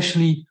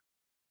especially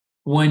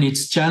when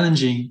it's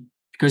challenging,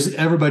 because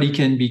everybody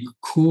can be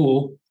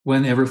cool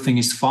when everything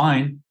is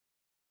fine.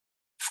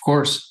 Of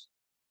course,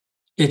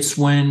 it's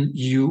when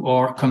you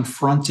are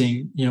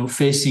confronting,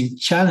 facing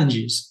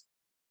challenges,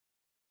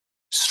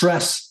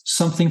 stress,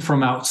 something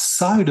from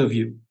outside of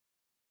you.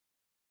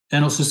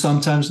 And also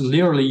sometimes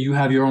literally you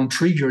have your own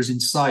triggers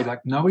inside,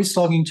 like nobody's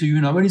talking to you,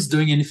 nobody's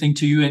doing anything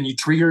to you, and you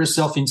trigger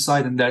yourself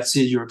inside, and that's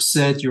it. You're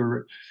upset,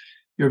 you're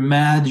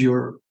mad,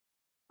 you're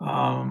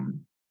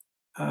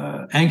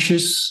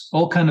anxious,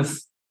 all kind of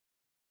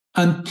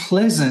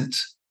unpleasant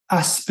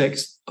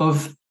aspects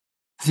of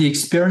the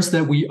experience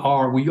that we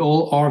are. We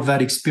all are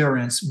that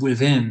experience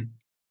within.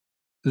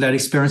 That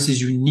experience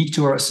is unique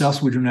to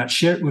ourselves. We do not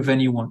share it with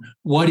anyone.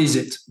 What is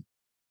it?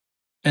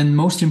 And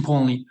most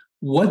importantly,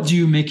 what do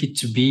you make it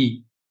to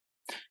be?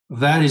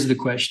 That is the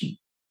question.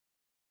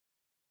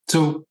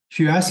 So if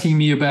you're asking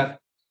me about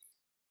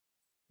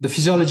the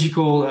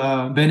physiological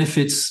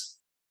benefits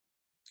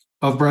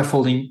of breath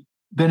holding,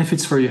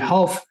 benefits for your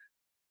health,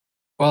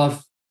 well,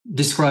 I've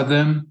described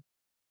them.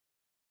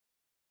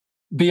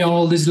 Beyond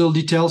all these little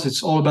details,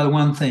 it's all about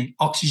one thing: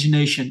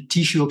 oxygenation,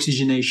 tissue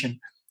oxygenation.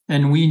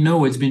 And we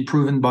know it's been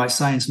proven by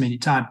science many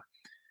times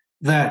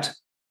that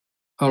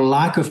a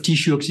lack of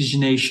tissue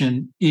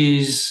oxygenation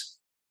is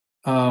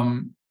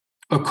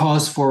a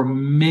cause for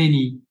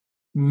many,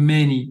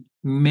 many,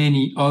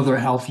 many other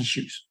health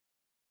issues.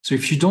 So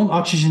if you don't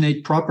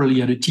oxygenate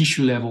properly at a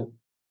tissue level,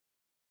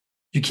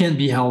 you can't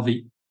be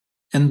healthy.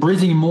 And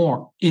breathing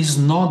more is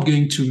not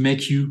going to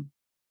make you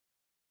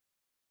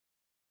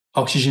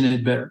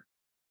oxygenate better.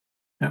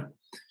 Yeah.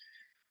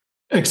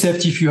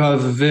 Except if you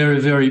have a very,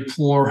 very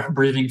poor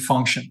breathing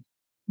function.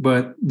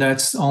 But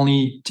that's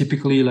only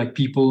typically like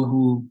people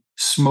who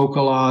smoke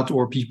a lot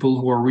or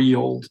people who are really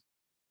old.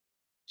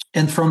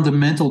 And from the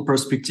mental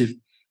perspective,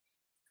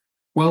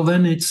 well,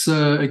 then it's,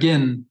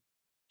 again,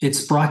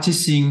 it's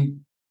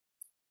practicing.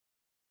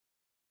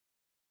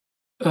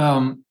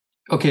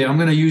 Okay, I'm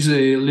going to use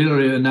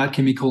literally an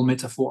alchemical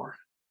metaphor.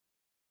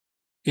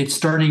 It's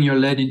turning your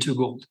lead into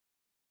gold.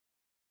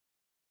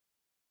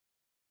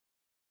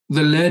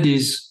 The lead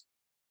is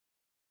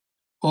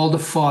all the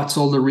thoughts,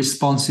 all the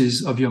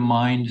responses of your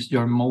mind,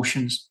 your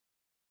emotions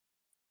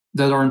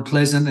that are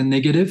unpleasant and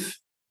negative,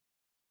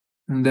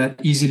 and that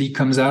easily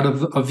comes out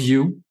of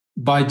you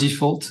by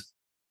default,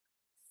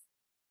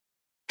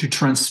 to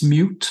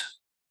transmute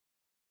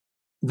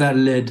that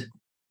lead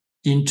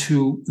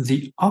into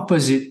the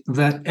opposite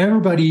that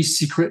everybody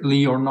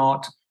secretly or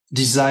not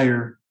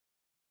desire: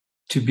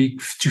 to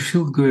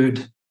feel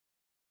good,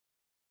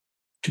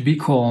 to be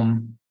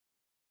calm,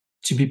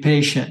 to be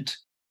patient,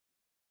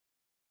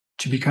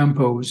 to be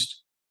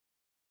composed,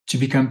 to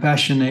be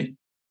compassionate,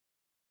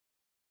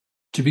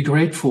 to be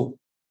grateful,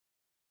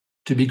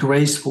 to be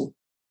graceful.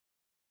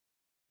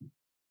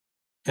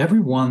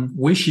 Everyone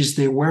wishes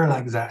they were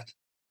like that.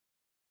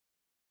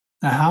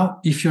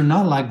 Now, if you're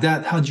not like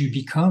that, how do you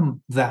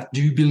become that?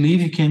 Do you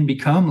believe you can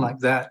become like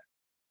that?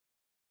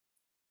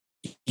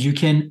 You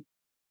can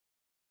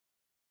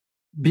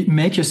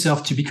make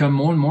yourself to become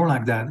more and more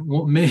like that.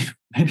 Maybe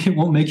it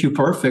won't make you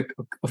perfect,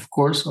 of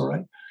course, all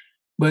right?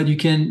 But you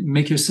can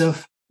make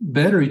yourself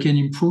better. You can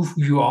improve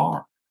who you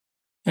are.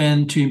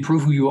 And to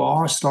improve who you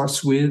are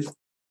starts with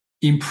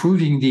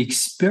improving the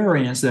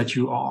experience that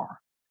you are.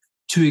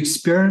 To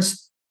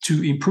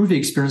improve the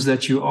experience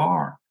that you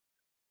are,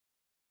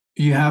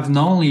 you have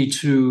not only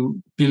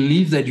to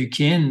believe that you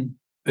can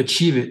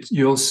achieve it,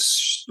 you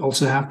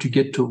also have to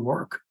get to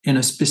work in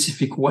a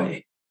specific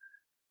way.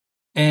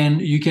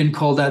 And you can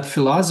call that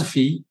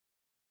philosophy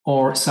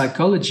or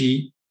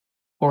psychology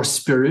or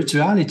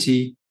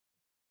spirituality.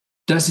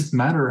 Does it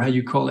matter how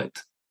you call it?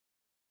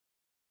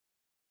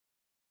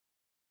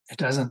 It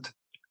doesn't.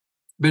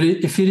 But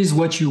if it is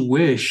what you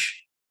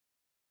wish,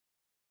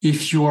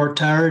 if you are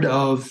tired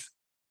of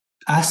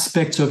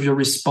aspects of your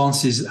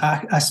responses,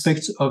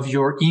 aspects of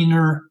your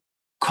inner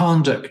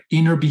conduct,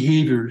 inner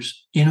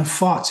behaviors, inner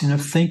thoughts, inner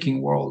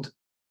thinking world,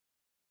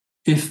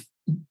 if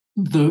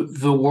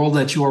the world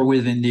that you are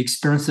within, the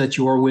experience that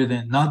you are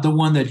within, not the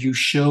one that you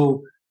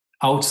show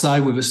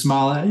outside with a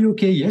smile, are you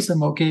okay? Yes,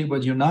 I'm okay,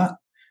 but you're not.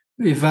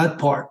 If that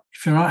part,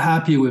 if you're not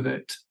happy with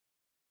it,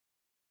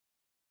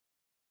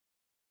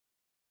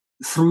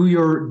 through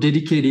your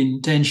dedicated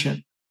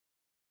intention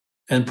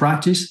and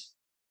practice,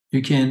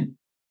 you can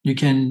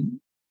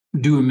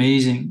do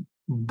amazing,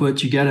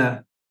 but you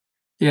gotta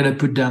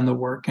put down the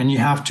work, and you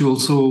have to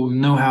also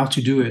know how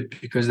to do it,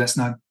 because that's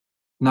not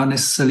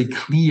necessarily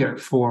clear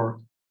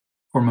for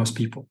most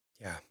people.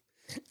 Yeah.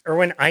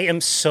 Erwan, I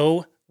am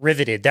so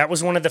riveted. That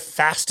was one of the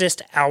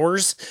fastest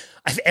hours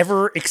I've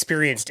ever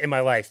experienced in my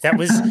life. That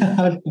was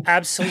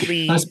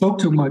absolutely... I spoke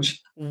too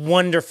much.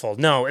 Wonderful.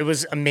 No, it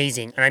was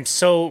amazing. And I'm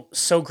so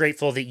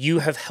grateful that you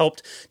have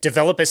helped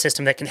develop a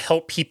system that can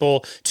help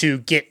people to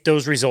get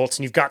those results,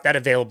 and you've got that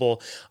available.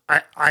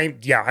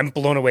 I'm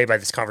blown away by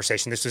this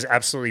conversation. This was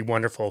absolutely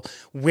wonderful.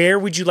 Where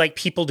would you like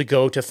people to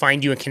go to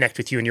find you and connect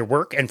with you in your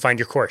work and find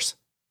your course?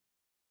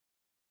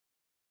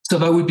 So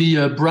that would be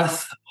a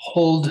breath,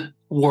 hold,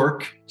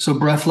 work. So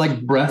breath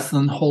like breath,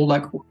 and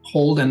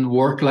hold and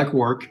work like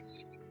work.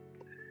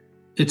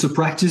 It's a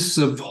practice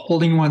of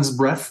holding one's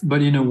breath,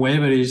 but in a way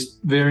that is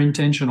very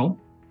intentional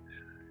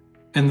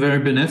and very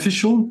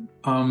beneficial,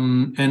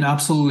 and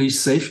absolutely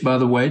safe, by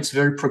the way. It's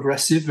very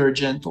progressive, very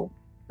gentle.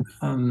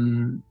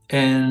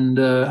 And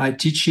I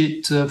teach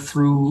it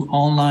through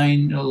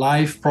online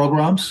live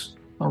programs.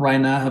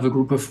 Right now, I have a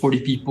group of 40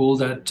 people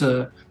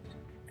that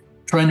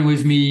train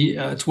with me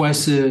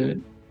twice a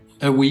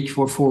week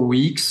for 4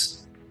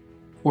 weeks.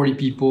 40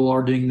 people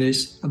are doing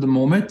this at the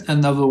moment.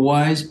 And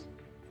otherwise,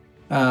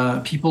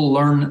 people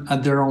learn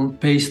at their own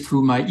pace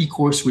through my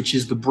e-course, which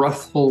is the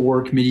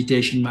Breathwork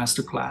Meditation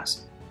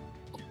Masterclass,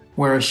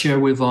 where I share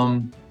with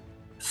them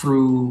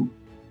through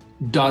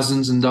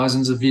dozens and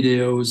dozens of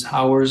videos,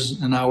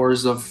 hours and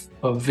hours of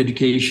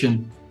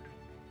education,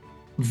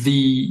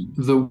 the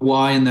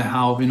why and the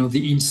how,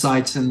 the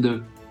insights and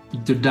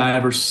the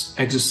diverse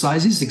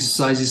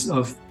exercises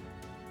of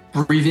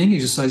breathing,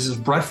 exercises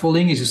of breath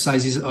holding,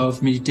 exercises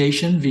of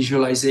meditation,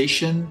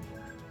 visualization,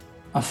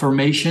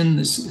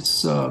 affirmation.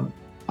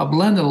 I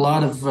blend a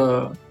lot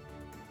of,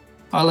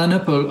 I line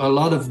up a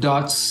lot of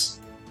dots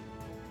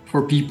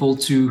for people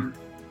to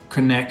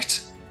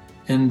connect,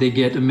 and they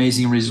get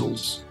amazing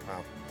results.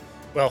 Wow.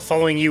 Well,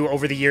 following you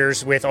over the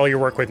years with all your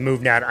work with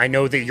MoveNat, I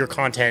know that your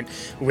content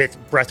with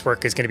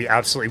Breathwork is going to be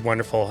absolutely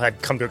wonderful.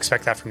 I've come to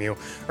expect that from you.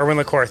 Erwan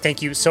Le Corre,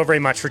 thank you so very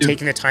much for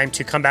taking the time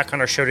to come back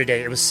on our show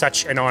today. It was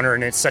such an honor,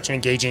 and it's such an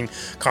engaging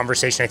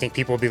conversation. I think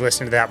people will be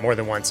listening to that more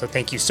than once. So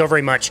thank you so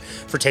very much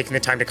for taking the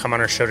time to come on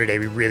our show today.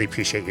 We really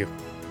appreciate you.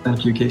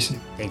 Thank you, Casey.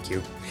 Thank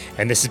you.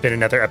 And this has been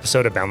another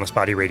episode of Boundless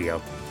Body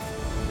Radio.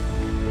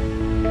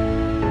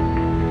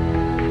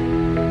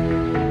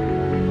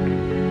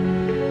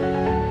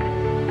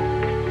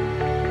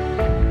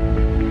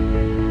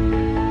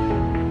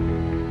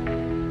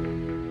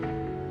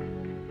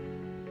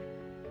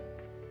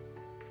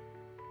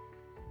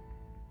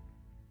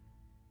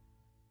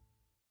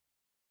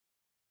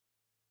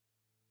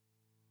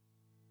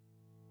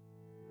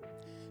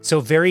 So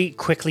very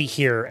quickly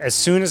here, as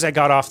soon as I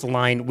got off the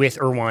line with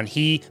Erwan,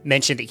 he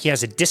mentioned that he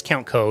has a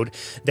discount code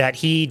that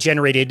he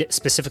generated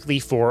specifically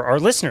for our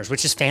listeners,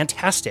 which is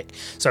fantastic.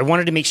 So I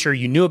wanted to make sure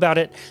you knew about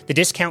it. The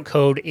discount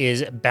code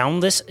is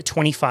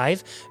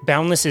Boundless25.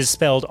 Boundless is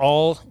spelled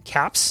all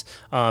caps,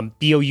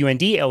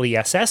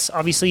 Boundless,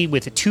 obviously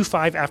with a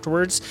 25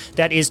 afterwards.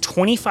 That is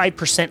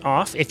 25%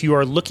 off if you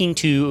are looking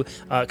to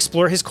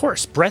explore his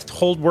course, Breath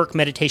Hold Work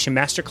Meditation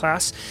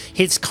Masterclass.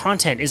 His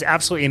content is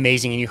absolutely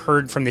amazing, and you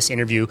heard from this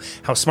interview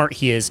how smart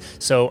he is.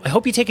 So I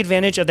hope you take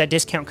advantage of that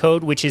discount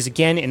code, which is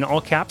again in all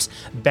caps,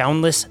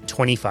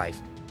 Boundless25.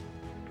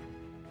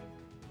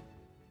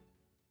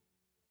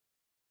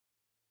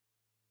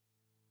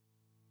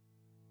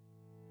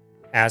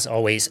 As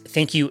always,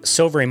 thank you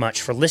so very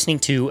much for listening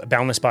to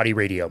Boundless Body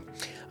Radio.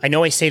 I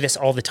know I say this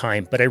all the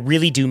time, but I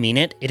really do mean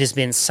it. It has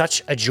been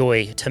such a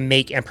joy to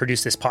make and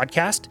produce this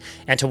podcast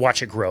and to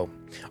watch it grow.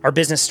 Our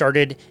business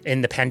started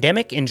in the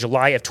pandemic in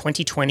July of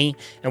 2020,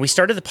 and we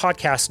started the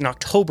podcast in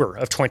October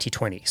of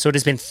 2020. So it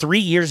has been 3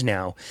 years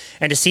now,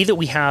 and to see that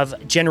we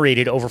have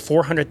generated over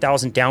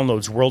 400,000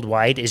 downloads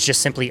worldwide is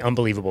just simply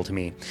unbelievable to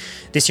me.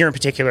 This year in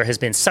particular has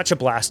been such a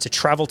blast to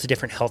travel to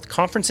different health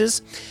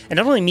conferences and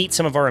not only meet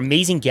some of our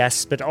amazing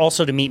guests, but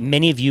also to meet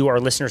many of you, our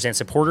listeners and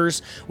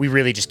supporters. We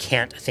really just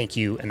can't thank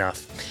you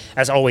enough.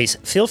 As always,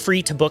 feel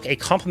free to book a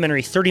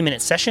complimentary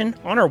 30-minute session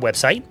on our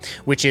website,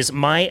 which is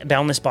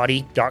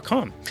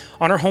myboundlessbody.com.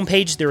 On our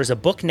homepage, there is a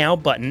Book Now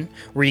button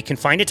where you can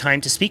find a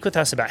time to speak with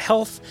us about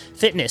health,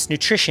 fitness,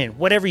 nutrition,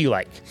 whatever you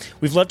like.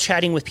 We've loved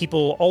chatting with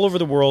people all over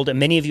the world and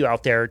many of you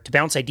out there to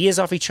bounce ideas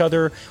off each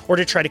other or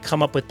to try to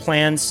come up with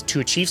plans to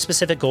achieve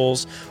specific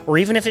goals, or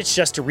even if it's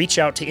just to reach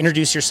out to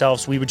introduce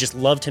yourselves, we would just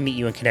love to meet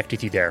you and connect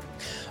with you there.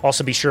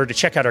 Also, be sure to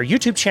check out our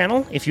YouTube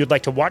channel if you would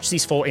like to watch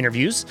these full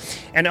interviews,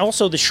 and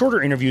also the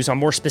shorter interviews on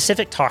more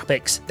specific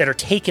topics that are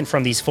taken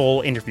from these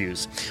full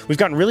interviews. We've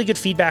gotten really good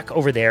feedback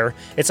over there.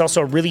 It's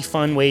also a really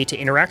fun way to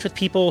interact with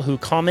people who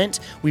comment.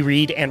 We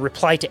read and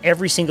reply to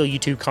every single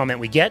YouTube comment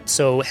we get.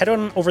 So head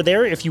on over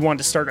there if you want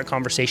to start a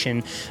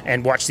conversation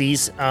and watch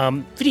these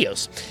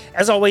videos.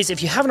 As always,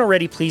 if you haven't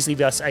already, please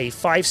leave us a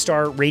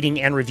 5-star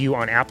rating and review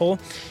on Apple.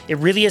 It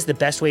really is the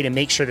best way to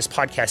make sure this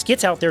podcast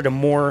gets out there to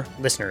more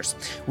listeners.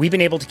 We've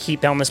been able to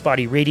keep Boundless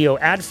Body Radio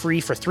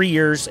ad-free for 3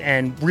 years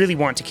and really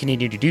want to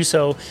continue to do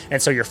so.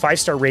 And so your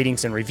 5-star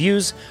ratings and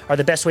reviews are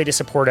the best way to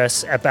support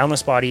us at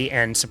Boundless Body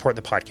and support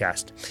the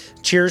podcast.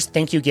 Cheers.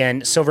 Thank you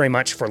again so very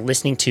much for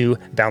listening to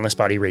Boundless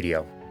Body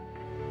Radio.